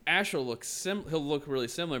times Ash will look he'll look really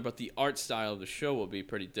similar, but the art style of the show will be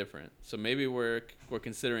pretty different. So maybe we're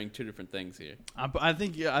considering two different things here. I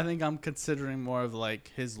think I'm considering more of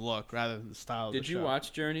like his look rather than the style. Of Did the you show.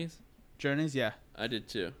 watch Journeys? Journeys? Yeah, I did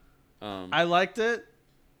too. I liked it,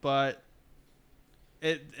 but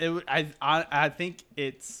I think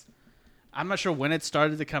it's. I'm not sure when it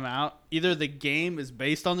started to come out. Either the game is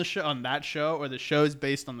based on that show, or the show is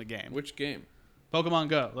based on the game. Which game? Pokemon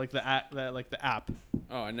Go, like the app,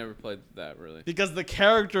 Oh, I never played that really. because the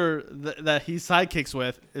character that he sidekicks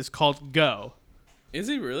with is called Go. Is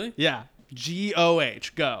he really? Yeah, GOH,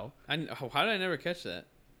 Go, How did I never catch that?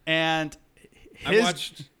 and I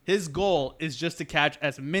watched. his goal is just to catch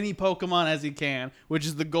as many Pokemon as he can, which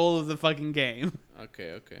is the goal of the fucking game.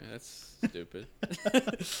 Okay, that's stupid.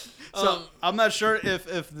 So I'm not sure if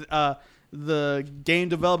the game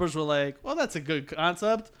developers were like, well, that's a good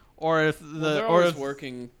concept, or if they're always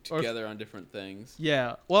working together on different things.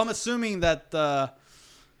 Yeah. Well, I'm assuming that the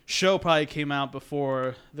show probably came out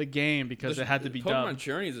before the game because it had to be Pokemon dubbed.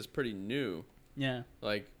 Journeys is pretty new. Yeah.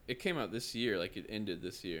 Like it came out this year. Like it ended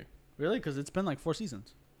this year. Really? Because it's been like 4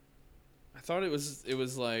 seasons. I thought it was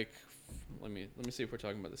like. Let me see if we're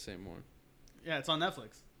talking about the same one. Yeah, it's on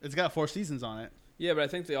Netflix. It's got 4 seasons on it. Yeah, but I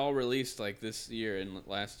think they all released like this year and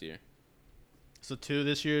last year. So 2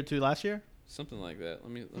 this year, 2 last year. Something like that.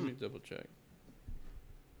 Let me double check.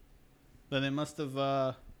 Then they must have.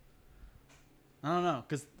 I don't know,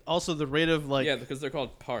 because also the rate of like. Yeah, because they're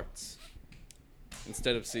called parts.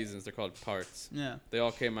 Instead of seasons, they're called parts. Yeah. They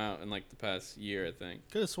all came out in like the past year, I think.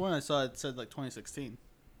 Could have sworn I saw it said like 2016.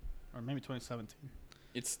 or maybe 2017.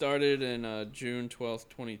 It started in June 12th,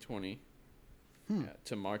 2020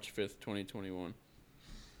 to March 5th, 2021.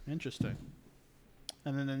 Interesting.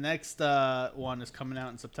 And then the next one is coming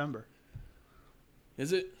out in September.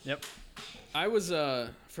 Is it? Yep. I was,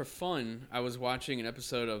 for fun, I was watching an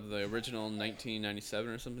episode of the original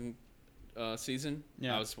 1997 or something season.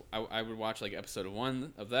 Yeah. I would watch like episode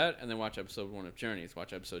 1 of that and then watch episode 1 of Journeys.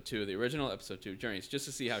 Watch episode 2 of the original, episode 2 of Journeys, just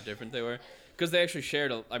to see how different they were. Because they actually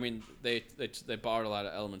shared, they borrowed a lot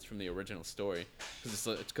of elements from the original story.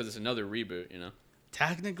 Because it's another reboot, you know?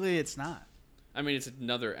 Technically, it's not. I mean, it's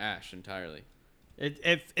another Ash entirely.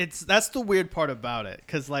 It's that's the weird part about it,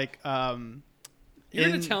 because like You're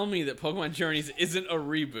gonna tell me that Pokemon Journeys isn't a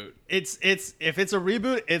reboot? It's if it's a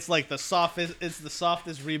reboot, it's like the softest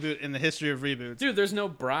reboot in the history of reboots. Dude, there's no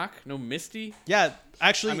Brock, no Misty. Yeah,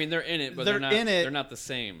 actually, I mean, they're in it, but they're not. in it. They're not the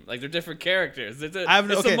same. Like they're different characters. It's a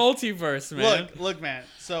okay. multiverse, man. Look, man.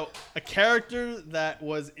 So a character that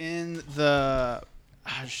was in the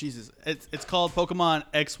Jesus, it's called Pokemon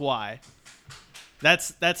XY.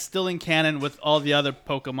 That's still in canon with all the other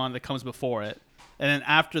Pokemon that comes before it. And then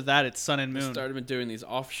after that, it's Sun and Moon. They started doing these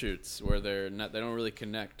offshoots where they don't really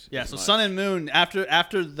connect. Yeah, as so much. Sun and Moon after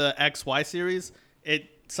the XY series,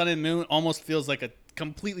 Sun and Moon almost feels like a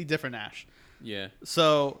completely different Ash. Yeah.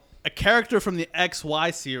 So a character from the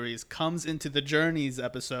XY series comes into the Journeys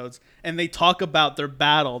episodes, and they talk about their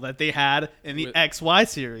battle that they had in the XY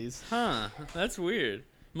series. Huh. That's weird.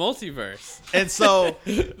 Multiverse. And so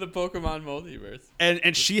the Pokemon multiverse.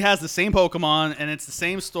 and she has the same Pokemon, and it's the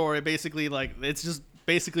same story. Basically, like it's just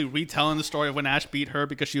basically retelling the story of when Ash beat her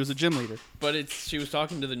because she was a gym leader. But she was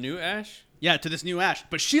talking to the new Ash. Yeah, to this new Ash,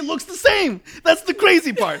 but she looks the same. That's the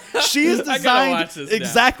crazy part. She is designed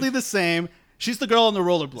exactly the same. She's the girl on the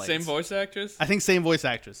rollerblades. Same voice actress. I think same voice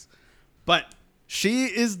actress, but she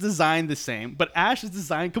is designed the same. But Ash is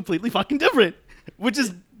designed completely fucking different, which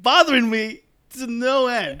is bothering me to no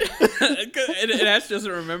end. and Ash doesn't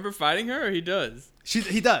remember fighting her, or he does.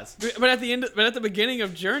 He does. But at the beginning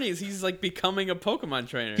of Journeys, he's like becoming a Pokemon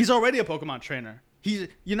trainer. He's already a Pokemon trainer. You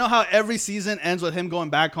know how every season ends with him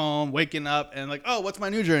going back home, waking up, and like, oh, what's my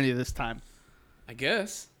new journey this time? I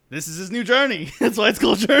guess this is his new journey. That's why it's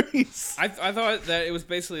called Journeys. I thought that it was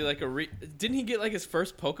basically like didn't he get like his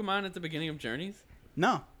first Pokemon at the beginning of Journeys?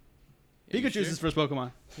 No. Yeah, Pikachu's his first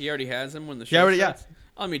Pokemon. He already has him when the show starts? Yeah.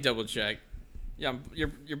 Let me double check. Yeah,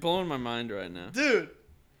 you're blowing my mind right now. Dude.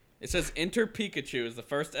 It says Enter Pikachu is the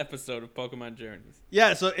first episode of Pokemon Journeys.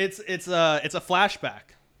 Yeah, so it's a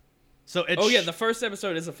flashback. So the first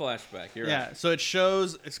episode is a flashback. You're right. Yeah, so it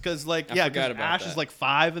shows it's because like because Ash is like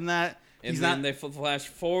 5 in that. And then they flash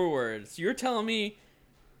forward. So you're telling me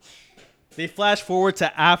they flash forward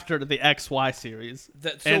to after the XY series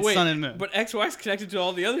and Sun and Moon. But XY's connected to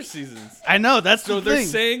all the other seasons. I know, that's the thing. So they're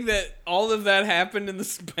saying that all of that happened in the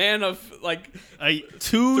span of like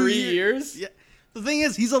 3 years? Yeah. The thing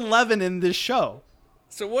is, he's 11 in this show.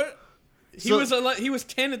 So what? He was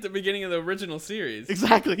 10 at the beginning of the original series.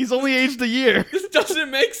 Exactly. He's only aged a year. This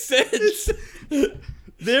doesn't make sense.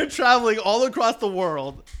 They're traveling all across the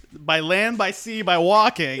world by land, by sea, by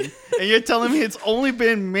walking, and you're telling me it's only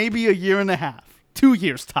been maybe a year and a half, 2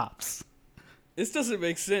 years tops. This doesn't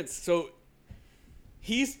make sense. So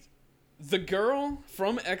the girl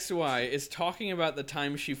from XY is talking about the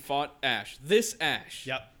time she fought Ash. This Ash.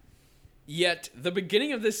 Yep. Yet the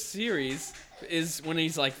beginning of this series is when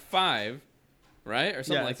he's like 5, right, or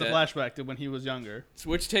something like that. Yeah, it's a flashback to when he was younger.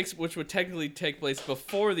 Which would technically take place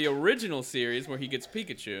before the original series where he gets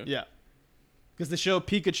Pikachu. Yeah, because they show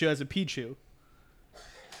Pikachu as a Pichu.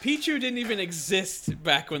 Pichu didn't even exist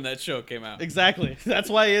back when that show came out. Exactly. That's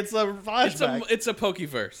why it's a flashback. It's a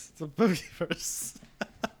Pokeverse. It's a Pokeverse.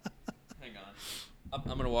 Hang on.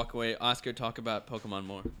 I'm gonna walk away. Oscar, talk about Pokemon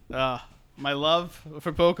more. My love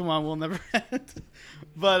for Pokemon will never end.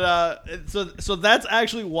 But so that's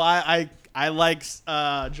actually why I like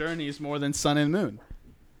Journeys more than Sun and Moon,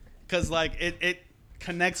 because like it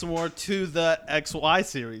connects more to the XY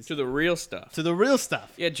series, to the real stuff.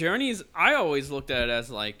 Yeah, Journeys. I always looked at it as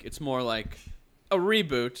like it's more like a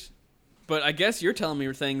reboot. But I guess you're telling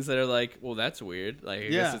me things that are like, well, that's weird. Like, I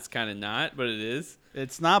guess it's kind of not, but it is.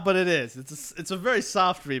 It's not, but it is. It's a very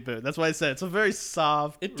soft reboot. That's why I said it's a very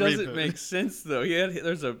soft. It doesn't make sense though. Yeah,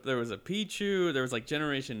 there was a Pichu. There was like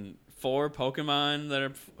Generation 4 Pokemon that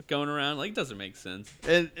are going around. Like, it doesn't make sense.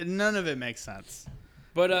 None of it makes sense.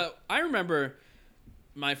 But I remember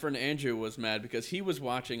my friend Andrew was mad because he was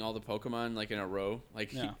watching all the Pokemon like in a row.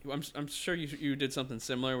 Like, I'm sure you did something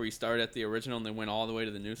similar where you started at the original and then went all the way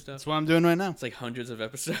to the new stuff. That's what I'm doing right now. It's like hundreds of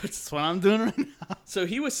episodes. That's what I'm doing right now. So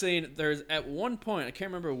he was saying there's at one point, I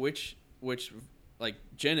can't remember which like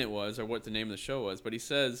Gen was or what the name of the show was, but he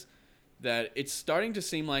says that it's starting to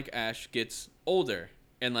seem like Ash gets older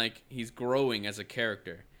and like he's growing as a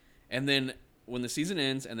character. And then when the season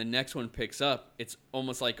ends and the next one picks up, it's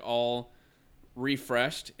almost like all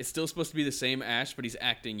refreshed. It's still supposed to be the same Ash, but he's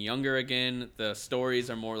acting younger again. The stories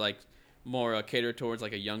are more catered towards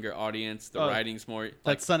like a younger audience. The writing's more like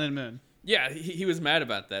That's Sun and Moon. yeah. He was mad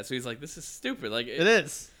about that, so he's like, "This is stupid." Like It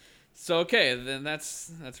is. So okay, then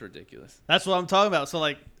that's ridiculous. That's what I'm talking about. So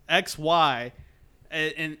like XY,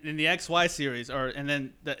 in the XY series, and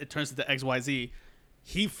then it turns into XYZ.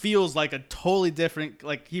 He feels like a totally different.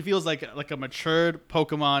 Like he feels like a matured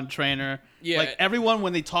Pokemon trainer. Yeah. Like everyone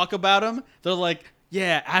when they talk about him, they're like,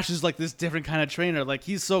 "Yeah, Ash is like this different kind of trainer. Like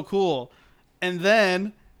he's so cool." And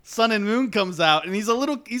then Sun and Moon comes out, and he's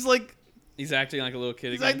like He's acting like a little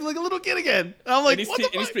kid he's again. acting like a little kid again. And I'm like, and what the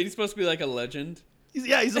fuck? he's supposed to be like a legend.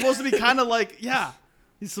 He's supposed to be kind of like, yeah,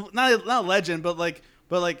 he's not a legend, but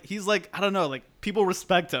he's like, I don't know, like people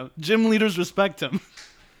respect him. Gym leaders respect him.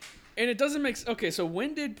 And it doesn't make okay. So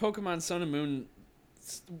when did Pokemon Sun and Moon?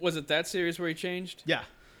 Was it that series where he changed? Yeah,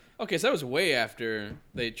 Okay, so that was way after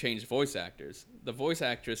they changed voice actors. The voice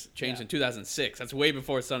actress changed in 2006. That's way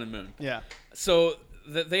before Sun and Moon. yeah, So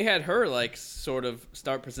they had her like sort of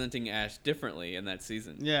start presenting Ash differently in that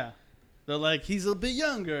season. yeah. They're like, he's a bit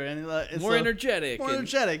younger and it's More energetic. more and-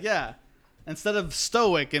 energetic, yeah. Instead of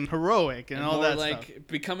stoic and heroic and all more that like stuff.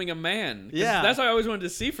 becoming a man. 'Cause Yeah. that's what I always wanted to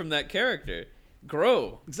see from that character.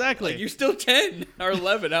 Grow. Exactly. Like you're still 10 or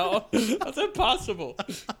 11. How's that possible?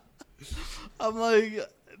 I'm like,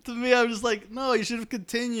 to me, I'm just like, no, you should have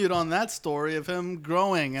continued on that story of him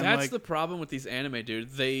growing. And That's like, the problem with these anime,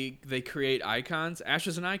 dude. They create icons. Ash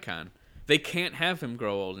is an icon. They can't have him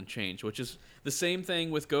grow old and change, which is the same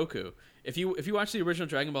thing with Goku. If you watch the original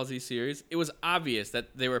Dragon Ball Z series, it was obvious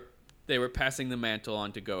that they were passing the mantle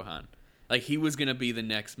on to Gohan. Like he was gonna be the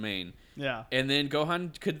next main. yeah. And then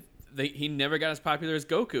Gohan he never got as popular as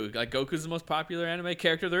Goku. Like Goku's the most popular anime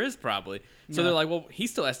character there is probably. So Yeah. they're like, well, he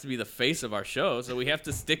still has to be the face of our show, so we have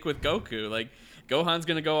to stick with Goku. Like Gohan's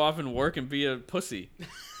gonna go off and work and be a pussy.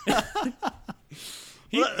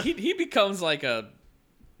 he becomes like a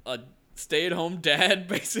stay-at-home dad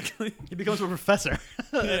basically. He becomes a professor.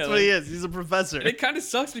 That's Yeah, what like- he is. He's a professor. And it kind of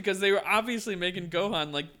sucks because they were obviously making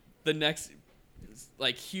Gohan like the next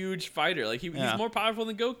like huge fighter. Like Yeah. he's more powerful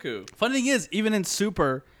than Goku. Funny thing is, even in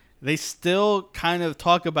Super, they still kind of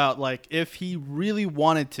talk about like if he really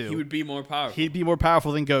wanted to, He would be more powerful. he'd be more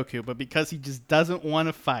powerful than Goku, but because he just doesn't want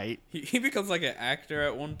to fight He becomes like an actor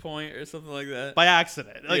at one point or something like that. by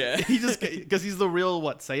accident, like Yeah. he just because he's the real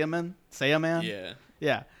Saiyaman, Yeah.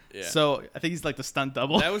 yeah. Yeah. So I think he's like the stunt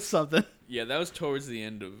double. That was- something. Yeah, that was towards the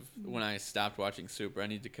end of when I stopped watching Super. I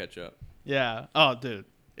need to catch up. Yeah. Oh, dude,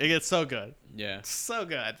 it gets so good, Yeah. so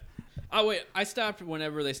good. Oh wait, I stopped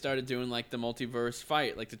whenever they started doing like the multiverse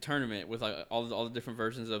fight, like the tournament with like all the different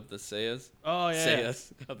versions of the Saiyas. Oh yeah,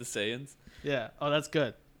 Saiyas of the Saiyans. yeah. Oh, that's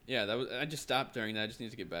good. Yeah, that was. I just stopped during that. I just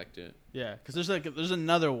need to get back to it. Yeah, because there's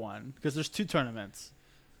another one because there's two tournaments.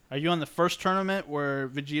 Are you on the first tournament where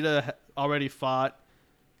Vegeta already fought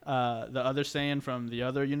the other Saiyan from the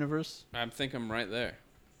other universe? I think I'm right there.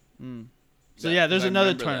 So yeah, there's I another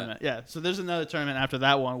remember that. tournament. Yeah, so there's another tournament after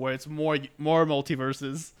that one where it's more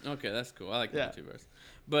multiverses. Okay, that's cool. I like the Yeah. multiverse.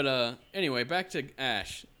 But anyway, back to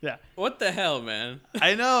Ash. Yeah, What the hell, man?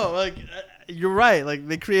 I know. Like you're right. Like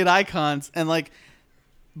they create icons and like,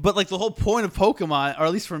 but like the whole point of Pokemon, or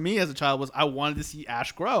at least for me as a child, was I wanted to see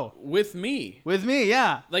Ash grow With me. with me.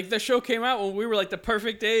 Yeah, Like the show came out when we were like the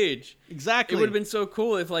perfect age. exactly. It would have been so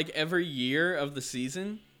cool if like every year of the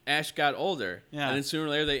season, Ash got older. Yeah. And then sooner or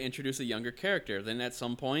later they introduce a younger character. Then at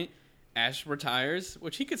some point, Ash retires,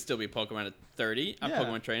 which he could still be Pokemon at 30, a Yeah.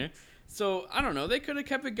 Pokemon trainer. So I don't know. They could have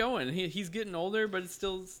kept it going. He's getting older, but it's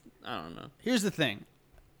still, I don't know. Here's the thing.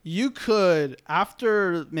 You could,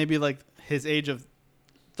 after maybe like his age of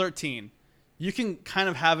 13, you can kind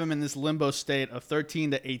of have him in this limbo state of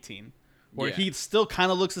 13 to 18, where Yeah. he still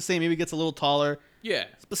kind of looks the same. Maybe gets a little taller, Yeah.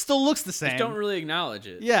 but still looks the same. Just don't really acknowledge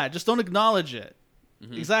it. Yeah, just don't acknowledge it.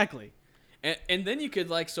 Mm-hmm. Exactly. And then you could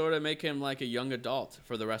like sort of make him like a young adult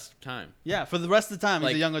for the rest of time. Yeah, for the rest of the time, he's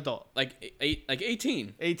Like- a young adult. Like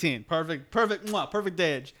 18. 18. Perfect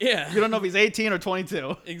age. Yeah. You don't know if he's 18 or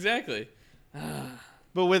 22. Exactly.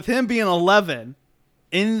 But with him being 11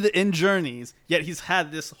 in Journeys, yet he's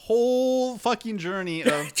had this whole fucking journey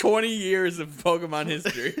of 20 years of Pokemon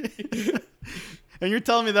history. and you're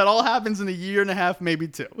telling me that all happens in a year and a half, maybe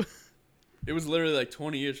two. It was literally like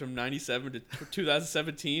 20 years from 97 to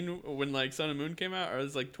 2017 when like Sun and Moon came out, or it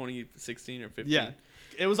was like 2016 or 15. Yeah.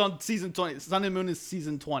 It was on season 20. Sun and Moon is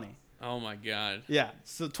season 20. Oh my god. Yeah,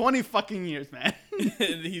 so 20 fucking years, man.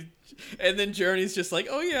 and then Journey's just like,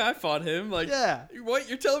 oh yeah, I fought him. Like, Yeah. what?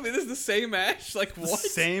 You're telling me this is the same Ash? Like, what?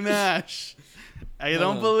 Same Ash. I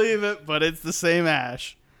don't believe it, but it's the same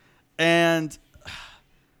Ash. And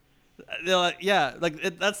they're like, yeah, like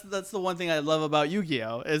that's the one thing I love about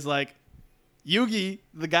Yu-Gi-Oh! Is like Yugi,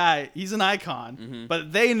 the guy, he's an icon, Mm-hmm.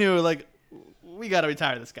 but they knew like we got to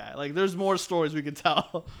retire this guy. Like there's more stories we could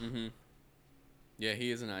tell. Mm-hmm. Yeah,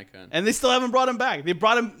 he is an icon. And they still haven't brought him back. They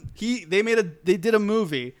brought him. They did a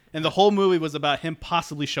movie, and the whole movie was about him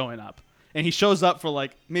possibly showing up. And he shows up for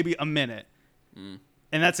like maybe a minute, and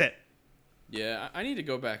that's it. Yeah, I need to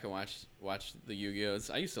go back and watch the Yu-Gi-Ohs.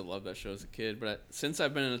 I used to love that show as a kid, but since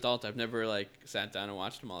I've been an adult, I've never like sat down and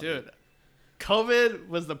watched them all. Dude, COVID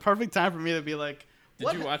was the perfect time for me to be like,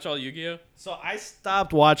 Did you watch all Yu-Gi-Oh? So I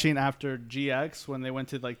stopped watching after GX when they went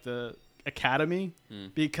to like the Academy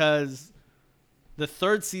because the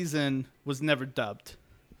third season was never dubbed.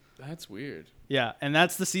 That's weird. Yeah, and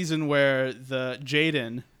that's the season where the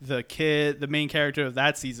Jaden, the main character of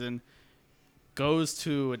that season, goes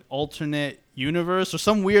to an alternate universe or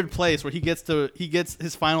some weird place where he gets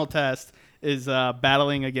his final test is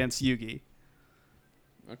battling against Yugi.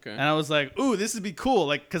 Okay. And I was like, ooh, this would be cool.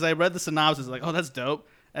 Like, because I read the synopsis, like, oh, that's dope.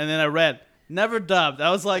 And then I read, never dubbed.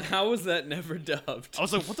 I was like, how was that never dubbed? I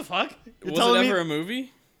was like, what the fuck? Was it ever a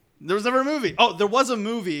movie? There was never a movie. Oh, there was a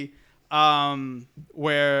movie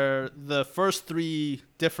where the first three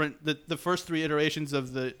iterations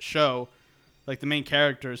of the show, like the main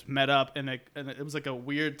characters met up, and it was like a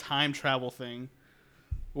weird time travel thing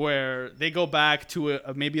where they go back to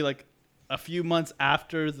maybe like a few months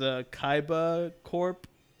after the Kaiba Corp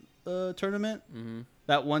tournament. Mm-hmm.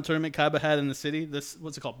 That one tournament Kaiba had in the city.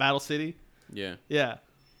 What's it called? Battle City. Yeah. Yeah.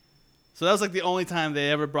 So that was like the only time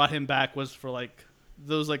they ever brought him back was for like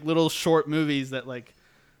those like little short movies that like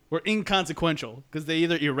were inconsequential because they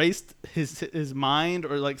either erased his mind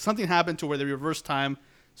or like something happened to where they reversed time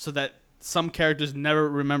so that some characters never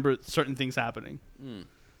remember certain things happening.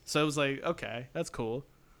 So it was like, okay, that's cool.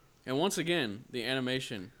 And once again, the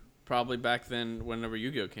animation probably back then, whenever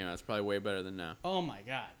Yu-Gi-Oh came out, it's probably way better than now. Oh my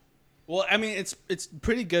god. Well, I mean, it's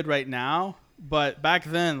pretty good right now, but back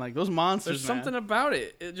then, like those monsters, There's something about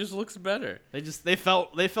it. It just looks better. They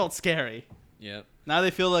felt scary. Yep. Now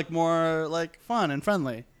they feel like more like fun and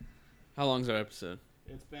friendly. How long's our episode?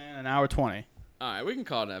 It's been an hour 20. All right, we can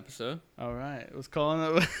call it an episode. All right, it was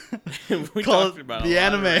calling it. We call talked it about the a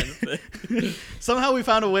lot of anime. random things. Somehow we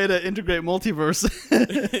found a way to integrate multiverse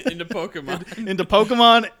Into Pokemon. into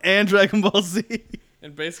Pokemon and Dragon Ball Z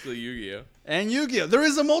And basically Yu-Gi-Oh. and Yu-Gi-Oh. There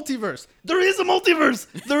is a multiverse. There is a multiverse.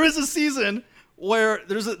 There is a season where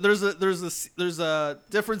there's a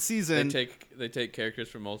different season They take characters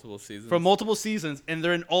from multiple seasons. from multiple seasons, and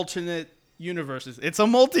they're in alternate universes. It's a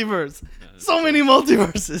multiverse. That's So many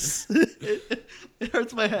multiverses. It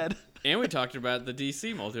hurts my head. And we talked about the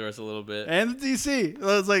DC multiverse a little bit, And the DC. It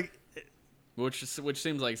was like which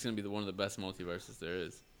seems like it's gonna be one of the best multiverses there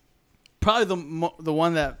is. probably the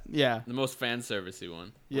one that The most fan servicey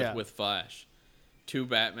one. Yeah. With Flash, 2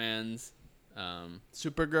 Batmans,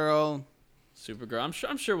 Supergirl. Supergirl.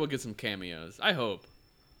 I'm sure we'll get some cameos. I hope.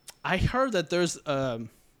 I heard that there's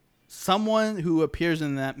someone who appears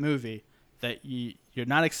in that movie that you're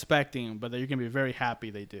not expecting, but that you're gonna be very happy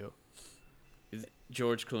they do.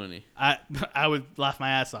 George Clooney. I would laugh my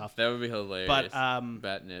ass off. That would be hilarious. But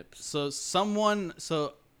Bat nips. so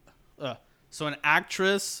an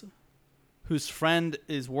actress whose friend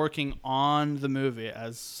is working on the movie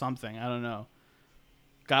as something, I don't know,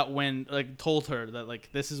 got wind, like told her that like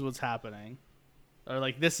this is what's happening, or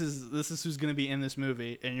like this is who's gonna be in this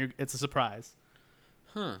movie, and it's a surprise.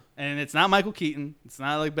 Huh. And it's not Michael Keaton. It's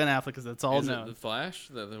not like Ben Affleck, because that's all Is known. it the Flash,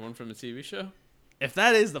 the one from the TV show? If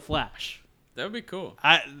that is the Flash, That would be cool.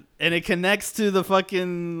 and it connects to the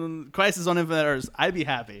fucking Crisis on Infinite Earths, I'd be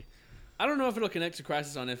happy. I don't know if it'll connect to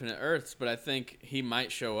Crisis on Infinite Earths, but I think he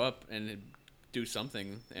might show up and do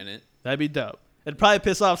something in it. That'd be dope. It'd probably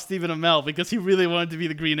piss off Stephen Amell because he really wanted to be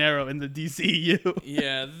the Green Arrow in the DCU.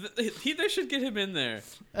 Yeah, they should get him in there.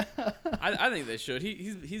 I think they should.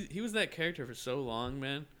 He was that character for so long,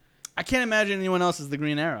 man. I can't imagine anyone else as the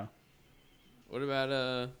Green Arrow. What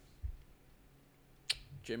about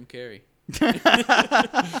Jim Carrey?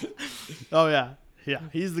 Oh yeah,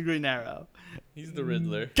 he's the Green Arrow. He's the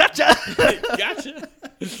Riddler. Gotcha. Gotcha.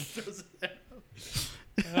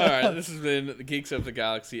 All right, this has been the Geeks of the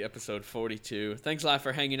Galaxy, episode 42. Thanks a lot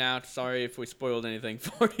for hanging out. Sorry if we spoiled anything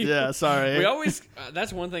for you. Yeah, sorry. We always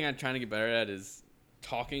that's one thing I'm trying to get better at is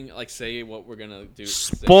talking, like say what we're gonna do.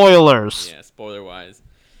 Spoilers. Yeah, spoiler wise,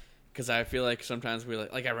 because I feel like sometimes we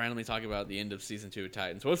like I randomly talk about the end of season 2 of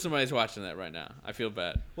Titans. What if somebody's watching that right now? I feel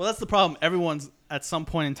bad. Well, that's the problem. Everyone's at some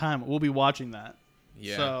point in time will be watching that.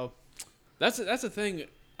 Yeah. So That's the thing.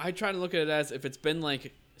 I try to look at it as if it's been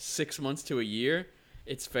like 6 months to a year,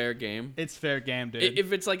 it's fair game. it's fair game, dude.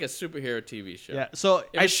 If it's like a superhero TV show. Yeah. So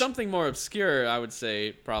If it's something more obscure, I would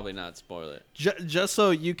say probably not spoil it. just so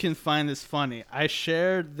you can find this funny, I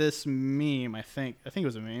shared this meme. I think it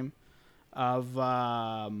was a meme of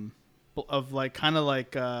like kind of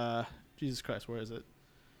like Jesus Christ, where is it?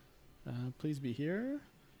 Please be here,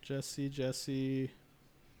 Jesse,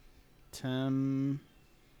 Tim.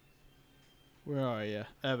 Where are you,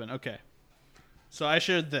 Evan? Okay. So I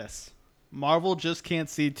shared this. Marvel just can't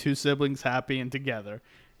see two siblings happy and together,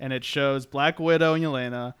 and it shows Black Widow and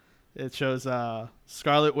Yelena. It shows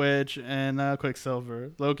Scarlet Witch and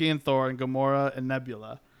Quicksilver, Loki and Thor, and Gamora and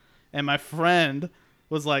Nebula. And my friend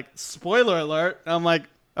was like, "Spoiler alert!" And I'm like,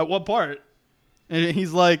 "At what part?" And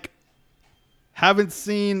he's like, "Haven't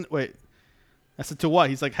seen." Wait, I said, "To what?"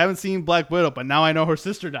 He's like, "Haven't seen Black Widow, but now I know her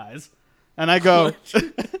sister dies." And I go,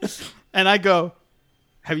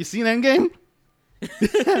 "Have you seen Endgame?"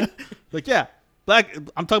 Like, yeah,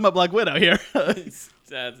 I'm talking about Black Widow here. That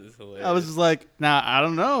is hilarious. I was just like, nah, I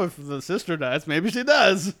don't know if the sister dies. Maybe she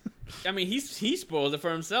does. I mean, he spoiled it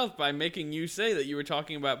for himself by making you say that you were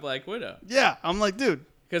talking about Black Widow. Yeah, I'm like, dude.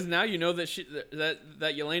 Because now you know that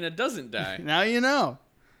that Yelena doesn't die. Now you know.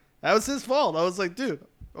 That was his fault. I was like, dude,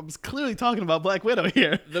 I was clearly talking about Black Widow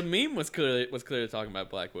here. The meme was clearly talking about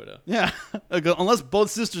Black Widow. Yeah, like, unless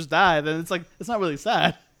both sisters die, then it's like it's not really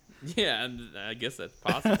sad. Yeah, and I guess that's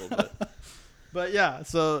possible. But yeah,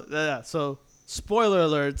 so spoiler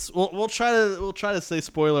alerts. We'll try to say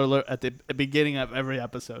spoiler alert at the beginning of every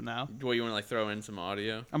episode now. What, you want to like throw in some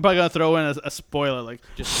audio? I'm probably gonna throw in a spoiler, like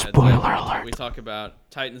Just spoiler alert. We talk about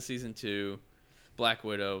Titans season 2, Black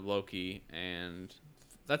Widow, Loki, and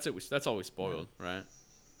that's it. That's all we spoiled, right?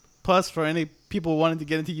 Plus, for any people wanting to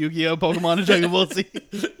get into Yu-Gi-Oh, Pokemon, and Dragon Ball Z.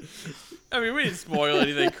 I mean, we didn't spoil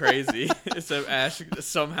anything crazy. So Ash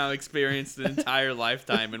somehow experienced an entire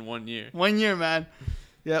lifetime in 1 year. 1 year, man.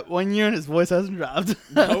 Yeah, 1 year and his voice hasn't dropped.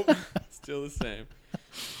 Nope, still the same.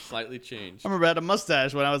 Slightly changed. I remember I had a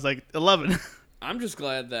mustache when I was like 11. I'm just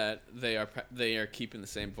glad that they are keeping the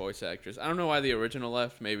same voice actress. I don't know why the original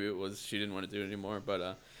left. Maybe it was she didn't want to do it anymore.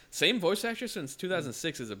 But same voice actress since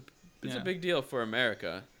 2006 is a big deal for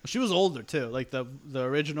America. She was older too. Like the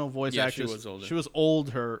original voice actress. She was older. She was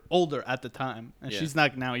older at the time, and she's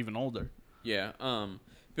not now even older. Yeah.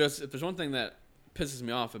 Because if there's one thing that pisses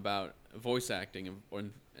me off about voice acting or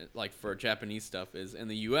like for Japanese stuff is in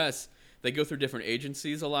the U.S. they go through different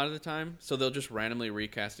agencies a lot of the time, so they'll just randomly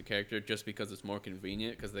recast a character just because it's more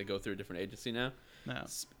convenient because they go through a different agency now. No.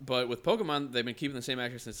 But with Pokemon, they've been keeping the same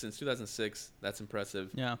actress since 2006. That's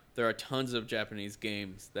impressive. Yeah. There are tons of Japanese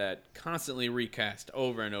games that constantly recast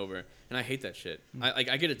over and over, and I hate that shit. I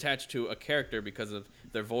get attached to a character because of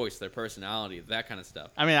their voice, their personality, that kind of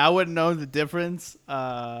stuff. I mean, I wouldn't know the difference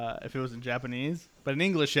if it was in Japanese, but in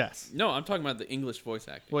English, yes. No, I'm talking about the English voice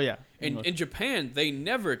acting. Well, yeah. In Japan, they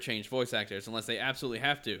never change voice actors unless they absolutely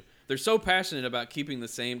have to. They're so passionate about keeping the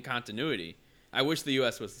same continuity. I wish the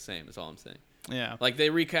U.S. was the same, is all I'm saying. Yeah. Like,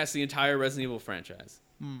 they recast the entire Resident Evil franchise.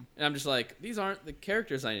 And I'm just like, these aren't the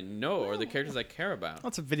characters I know or the characters I care about.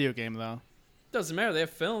 That's a video game, though. Doesn't matter. They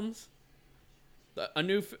have films. A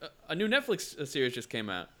new Netflix series just came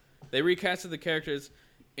out. They recasted the characters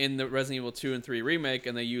in the Resident Evil 2 and 3 remake,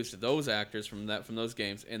 and they used those actors from those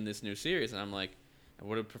games in this new series. And I'm like, I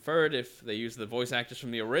would have preferred if they used the voice actors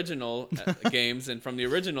from the original games and from the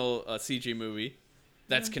original CG movie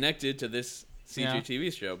that's connected to this CG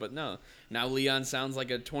TV show. But no. Now Leon sounds like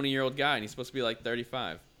a 20-year-old guy, and he's supposed to be like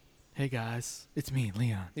 35. Hey, guys. It's me,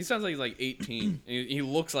 Leon. He sounds like he's like 18. He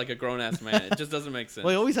looks like a grown-ass man. It just doesn't make sense.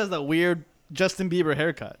 Well, he always has that weird Justin Bieber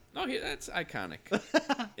haircut. Oh, that's iconic.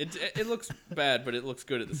 It looks bad, but it looks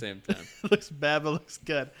good at the same time. It looks bad, but looks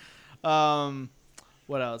good.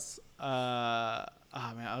 What else? Man,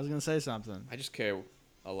 I was going to say something. I just care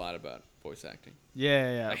a lot about voice acting.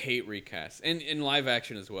 Yeah. I hate recasts. And in live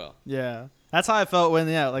action as well. Yeah. That's how I felt when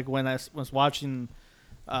I was watching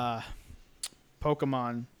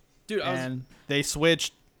Pokemon. Dude, they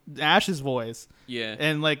switched Ash's voice. Yeah.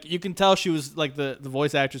 And like you can tell she was like the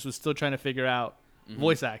voice actress was still trying to figure out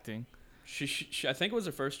voice acting. She I think it was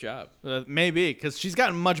her first job. Maybe because she's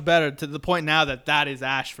gotten much better to the point now that is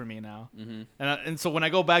Ash for me now. Mm-hmm. And so when I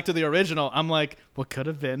go back to the original, I'm like, what could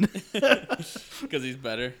have been? Because he's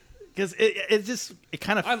better. Because it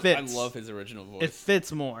kind of fits. I love his original voice. It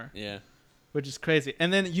fits more. Yeah. Which is crazy.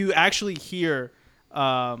 And then you actually hear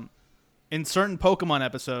in certain Pokemon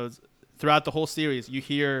episodes throughout the whole series, you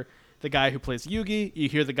hear the guy who plays Yugi, you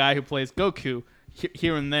hear the guy who plays Goku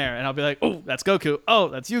here and there, and I'll be like, oh, that's Goku. Oh,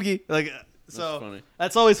 that's Yugi. Like, so funny.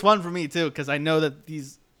 that's always fun for me too, because I know that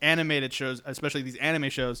these animated shows, especially these anime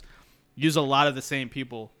shows, use a lot of the same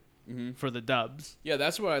people for the dubs. Yeah,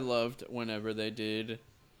 that's what I loved whenever they did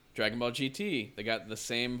Dragon Ball GT. They got the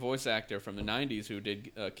same voice actor from the 90s who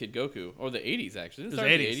did Kid Goku. Or the 80s, actually. Didn't it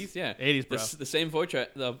start in the 80s? Yeah. 80s, bro. The same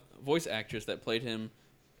the voice actress that played him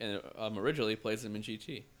originally plays him in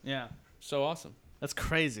GT. Yeah. So awesome. That's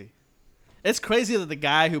crazy. It's crazy that the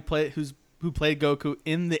guy who played Goku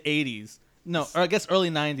in the 80s, no, or I guess early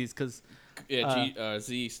 90s, because yeah,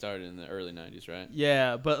 Z started in the early 90s, right?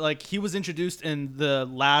 yeah, but like he was introduced in the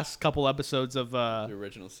last couple episodes of The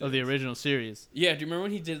original series. Yeah, do you remember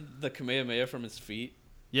when he did the Kamehameha from his feet?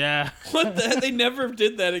 Yeah. What the heck? They never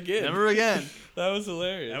did that again. Never again. That was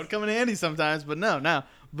hilarious. That would come in handy sometimes, but no.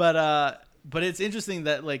 But it's interesting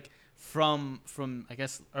that like from I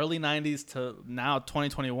guess early 90s to now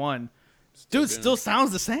 2021, dude still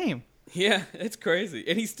sounds the same. Yeah, it's crazy.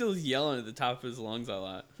 And he's still yelling at the top of his lungs a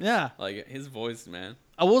lot. Yeah. Like, his voice, man.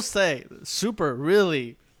 I will say, Super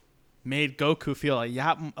really made Goku feel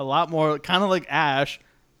a lot more, kind of like Ash,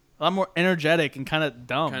 a lot more energetic and kind of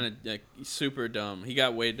dumb. Kind of, like, super dumb. He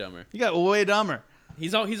got way dumber. He got way dumber.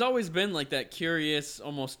 He's always been, like, that curious,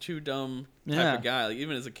 almost too dumb type of guy, like,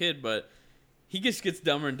 even as a kid, but he just gets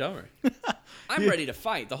dumber and dumber. I'm ready to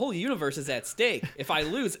fight. The whole universe is at stake. If I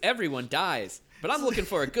lose, everyone dies. But I'm looking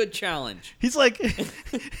for a good challenge. He's like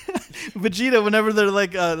Vegeta. Whenever they're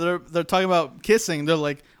like they're talking about kissing, they're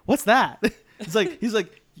like, "What's that?" He's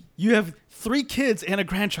like, "You have 3 kids and a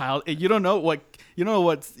grandchild, and you don't know what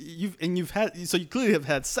you've had. So you clearly have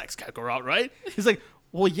had sex, Kakarot, right?" He's like,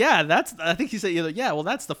 "Well, yeah, I think he said either yeah, well,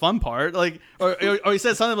 that's the fun part, like, or he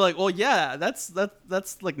said something like, well, yeah, that's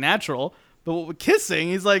like natural." But with kissing,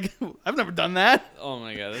 he's like, I've never done that. Oh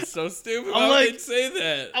my god, that's so stupid. Why would they say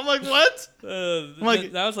that? I'm like, what?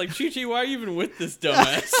 I was like, Chi-Chi, why are you even with this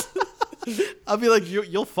dumbass? I'll be like,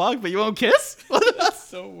 you'll fuck, but you won't kiss? That's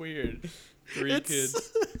so weird. 3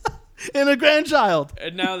 kids. And a grandchild.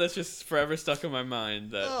 And now that's just forever stuck in my mind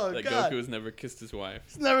that Goku has never kissed his wife.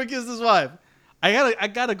 He's never kissed his wife. I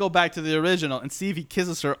gotta go back to the original and see if he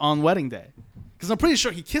kisses her on wedding day. Because I'm pretty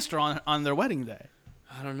sure he kissed her on their wedding day.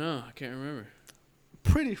 I don't know. I can't remember.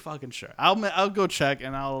 Pretty fucking sure. I'll go check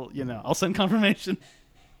and I'll send confirmation.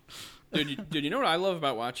 Dude, you know what I love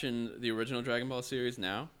about watching the original Dragon Ball series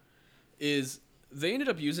now? Is they ended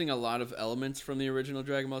up using a lot of elements from the original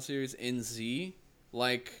Dragon Ball series in Z.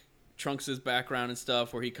 Like Trunks' background and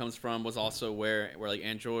stuff, where he comes from, was also where like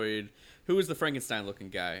Android... Who was the Frankenstein-looking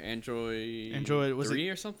guy? Android was 3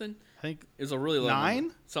 or something? I think it was a really low 9?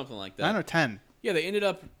 number. Something like that. 9 or 10. Yeah, they ended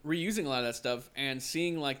up reusing a lot of that stuff, and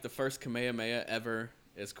seeing like the first Kamehameha ever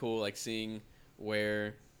is cool. Like seeing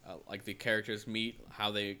where like the characters meet, how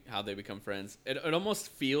they become friends. It almost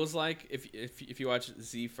feels like if you watch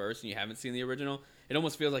Z first and you haven't seen the original, it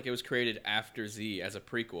almost feels like it was created after Z as a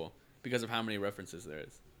prequel because of how many references there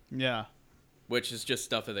is. Yeah, which is just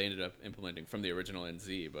stuff that they ended up implementing from the original in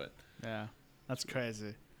Z. But yeah, that's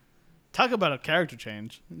crazy. Talk about a character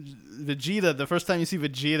change. Vegeta, the first time you see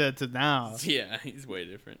Vegeta to now. Yeah, he's way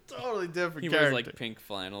different. Totally different he character. wears like pink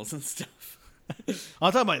flannels and stuff.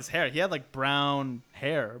 I'm talking about his hair. He had like brown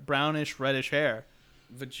hair, brownish, reddish hair.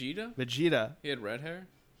 Vegeta? He had red hair?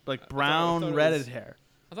 Like brown, reddish hair.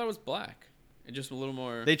 I thought it was black. And just a little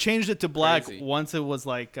more. They changed it to black crazy. Once it was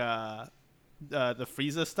like the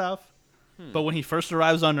Frieza stuff. But when he first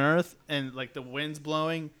arrives on Earth and like the wind's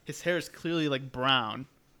blowing, his hair is clearly like brown.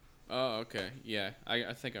 Oh, okay. Yeah,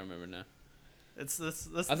 I think I remember now. I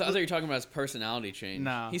thought you were talking about his personality change.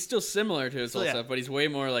 No. He's still similar to his old stuff, but he's way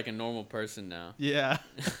more like a normal person now. Yeah.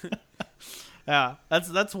 Yeah,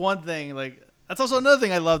 that's one thing. Like that's also another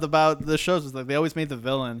thing I loved about the shows is like they always made the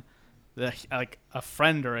villain like a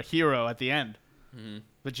friend or a hero at the end. Mm-hmm.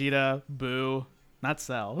 Vegeta, Boo, not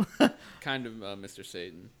Cell. Kind of Mr.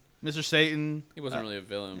 Satan. Mr. Satan. He wasn't really a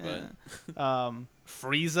villain, but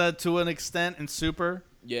Frieza to an extent in Super.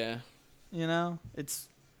 Yeah. You know, it's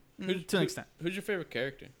to an extent. Who's your favorite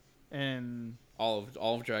character? In all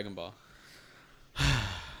of Dragon Ball.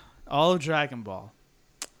 All of Dragon Ball.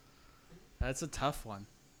 That's a tough one.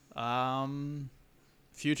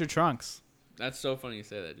 Future Trunks. That's so funny you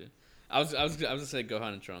say that, dude. I was gonna say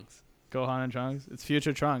Gohan and Trunks. Gohan and Trunks. It's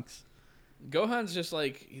Future Trunks. Gohan's just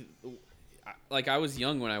like I was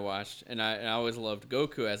young when I watched, and I always loved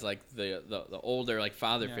Goku as like the older like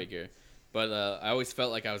father figure, but I always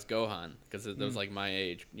felt like I was Gohan because it was like my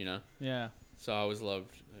age, you know. Yeah. So I always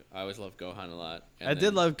loved Gohan a lot. I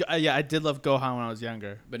did love Gohan when I was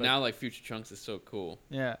younger. But now like Future Trunks is so cool.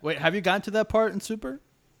 Yeah. Wait, have you gotten to that part in Super?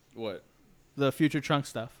 What? The future Trunks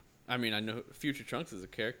stuff. I mean, I know Future Trunks is a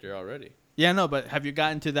character already. Yeah, no, but have you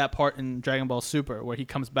gotten to that part in Dragon Ball Super where he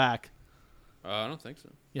comes back? I don't think so.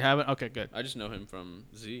 You haven't? Okay, good. I just know him from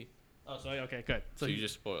Z. Oh, sorry. Okay, good. So you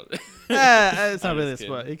just spoiled it. It's not I'm really a just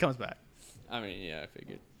spoil. kidding. He comes back. I mean, yeah, I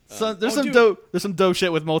figured. So there's some dude, dope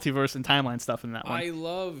shit with multiverse and timeline stuff in that one. I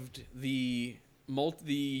loved the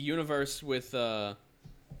universe with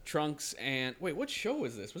Trunks and wait, what show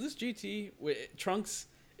was this? Was this GT? Trunks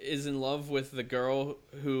is in love with the girl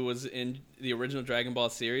who was in the original Dragon Ball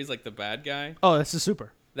series, like the bad guy. Oh, this is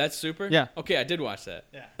Super. That's Super? Yeah. Okay, I did watch that.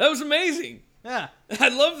 Yeah. That was amazing. Yeah. I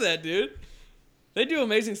love that, dude. They do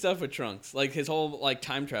amazing stuff with Trunks, like his whole like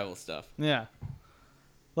time travel stuff. Yeah.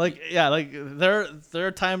 Like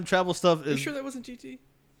their time travel stuff Are you is sure that wasn't GT?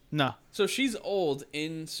 no. So she's old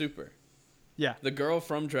in Super. Yeah. The girl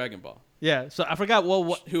from Dragon Ball Yeah. So I forgot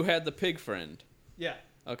what who had the pig friend. Yeah.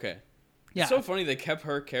 Okay. Yeah. It's so funny they kept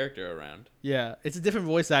her character around. Yeah. It's a different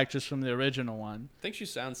voice actress from the original one. I think she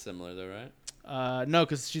sounds similar though, right? No,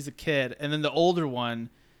 because she's a kid, and then the older one.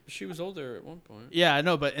 She was older at one point. Yeah, I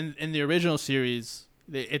know, but in the original series,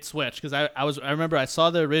 it switched because I remember I saw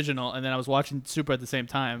the original and then I was watching Super at the same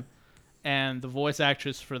time, and the voice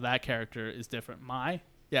actress for that character is different. That's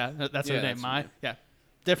her name. that's her name. Yeah,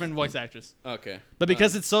 different voice actress. Okay. But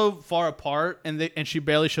because it's so far apart and she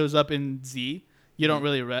barely shows up in Z, you don't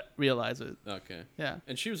really realize it. Okay. Yeah.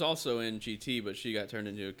 And she was also in GT, but she got turned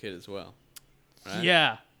into a kid as well. Right?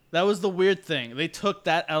 Yeah. That was the weird thing. They took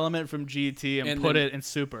that element from GT and put then- it in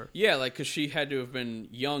Super. Yeah, like because she had to have been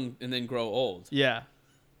young and then grow old. Yeah.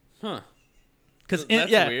 Huh. Because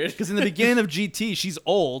That's weird. in the beginning of GT, she's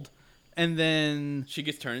old, and then She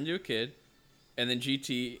gets turned into a kid, and then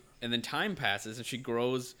GT, and then time passes and she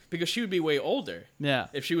grows because she would be way older yeah,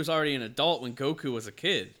 if she was already an adult when Goku was a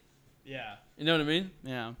kid. yeah, You know what I mean?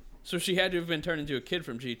 yeah. So she had to have been turned into a kid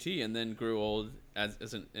from GT and then grew old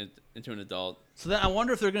into an adult. So then I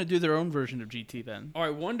wonder if they're going to do their own version of GT then. Or I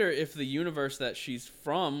wonder if the universe that she's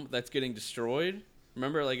from that's getting destroyed,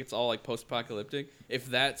 remember, like it's all like post-apocalyptic, if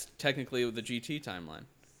that's technically the GT timeline.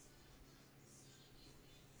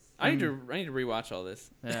 I need to rewatch all this.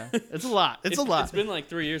 Yeah, it's a lot. It's a lot. It's been like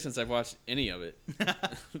 3 years since I've watched any of it,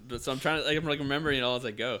 but so I'm trying to I'm remembering it all as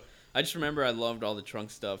I go. I just remember I loved all the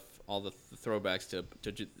Trunks stuff, all the throwbacks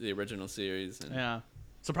to the original series. And Yeah.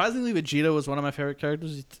 Surprisingly, Vegeta was one of my favorite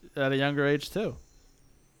characters at a younger age too.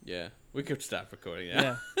 yeah, we could stop recording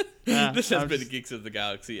now. Yeah. This has I'm been just- Geeks of the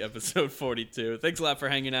Galaxy, episode 42. Thanks a lot for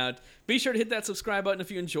hanging out. Be sure to hit that subscribe button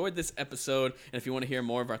if you enjoyed this episode, and if you want to hear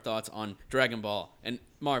more of our thoughts on Dragon Ball and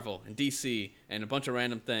Marvel and DC and a bunch of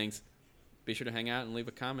random things, be sure to hang out and leave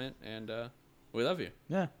a comment, and we love you.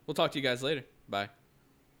 Yeah. We'll talk to you guys later. Bye.